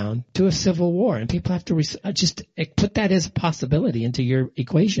come down to a civil war, and people have to just put that as a possibility into your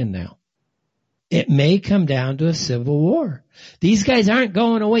equation now. It may come down to a civil war. These guys aren't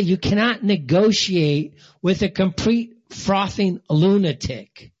going away. You cannot negotiate with a complete frothing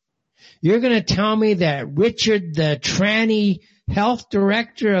lunatic. You're going to tell me that Richard, the tranny health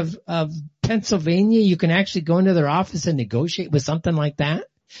director of Pennsylvania, you can actually go into their office and negotiate with something like that?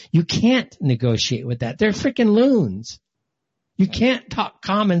 You can't negotiate with that. They're freaking loons. You can't talk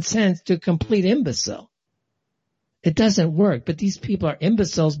common sense to a complete imbecile. It doesn't work. But these people are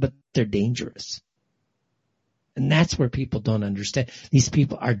imbeciles, but they're dangerous. And that's where people don't understand. These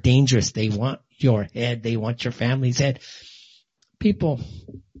people are dangerous. They want your head. They want your family's head. People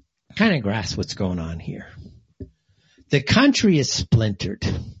kind of grasp what's going on here. The country is splintered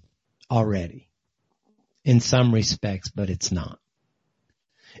already in some respects, but it's not.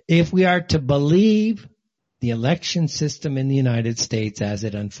 If we are to believe the election system in the United States as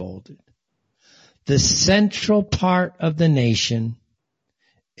it unfolded, the central part of the nation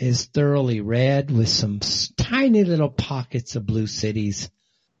is thoroughly red with some tiny little pockets of blue cities.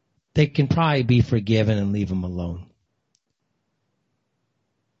 They can probably be forgiven and leave them alone.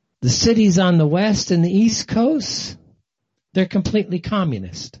 The cities on the west and the east coast, they're completely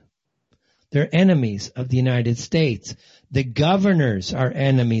communist. They're enemies of the United States. The governors are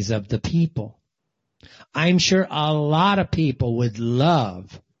enemies of the people. I'm sure a lot of people would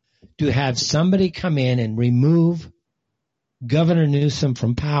love to have somebody come in and remove Governor Newsom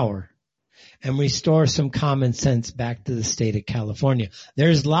from power and restore some common sense back to the state of California.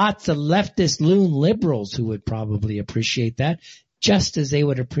 There's lots of leftist loon liberals who would probably appreciate that, just as they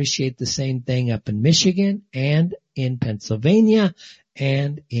would appreciate the same thing up in Michigan and in Pennsylvania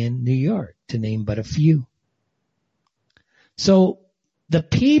and in New York, to name but a few. So the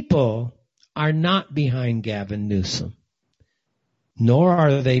people are not behind Gavin Newsom. nor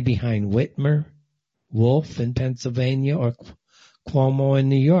are they behind Whitmer, Wolf in Pennsylvania, or Cuomo in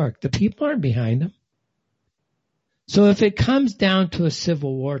New York. The people aren't behind them. So if it comes down to a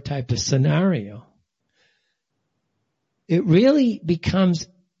civil war type of scenario, it really becomes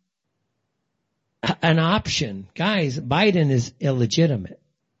an option. Guys, Biden is illegitimate.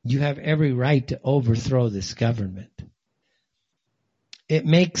 You have every right to overthrow this government. It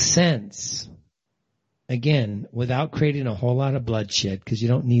makes sense. Again, without creating a whole lot of bloodshed, because you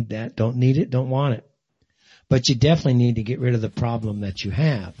don't need that. Don't need it, don't want it. But you definitely need to get rid of the problem that you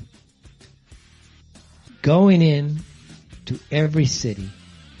have. Going in to every city,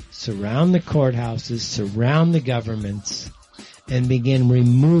 surround the courthouses, surround the governments, and begin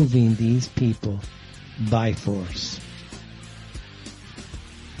removing these people by force.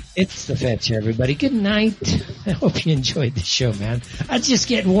 It's the Fetch, everybody. Good night. I hope you enjoyed the show, man. I just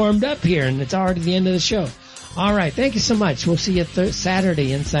getting warmed up here, and it's already the end of the show. All right. Thank you so much. We'll see you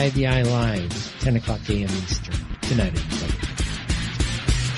Saturday Inside the Eye Live, 10 o'clock a.m. Eastern. Good night, everybody.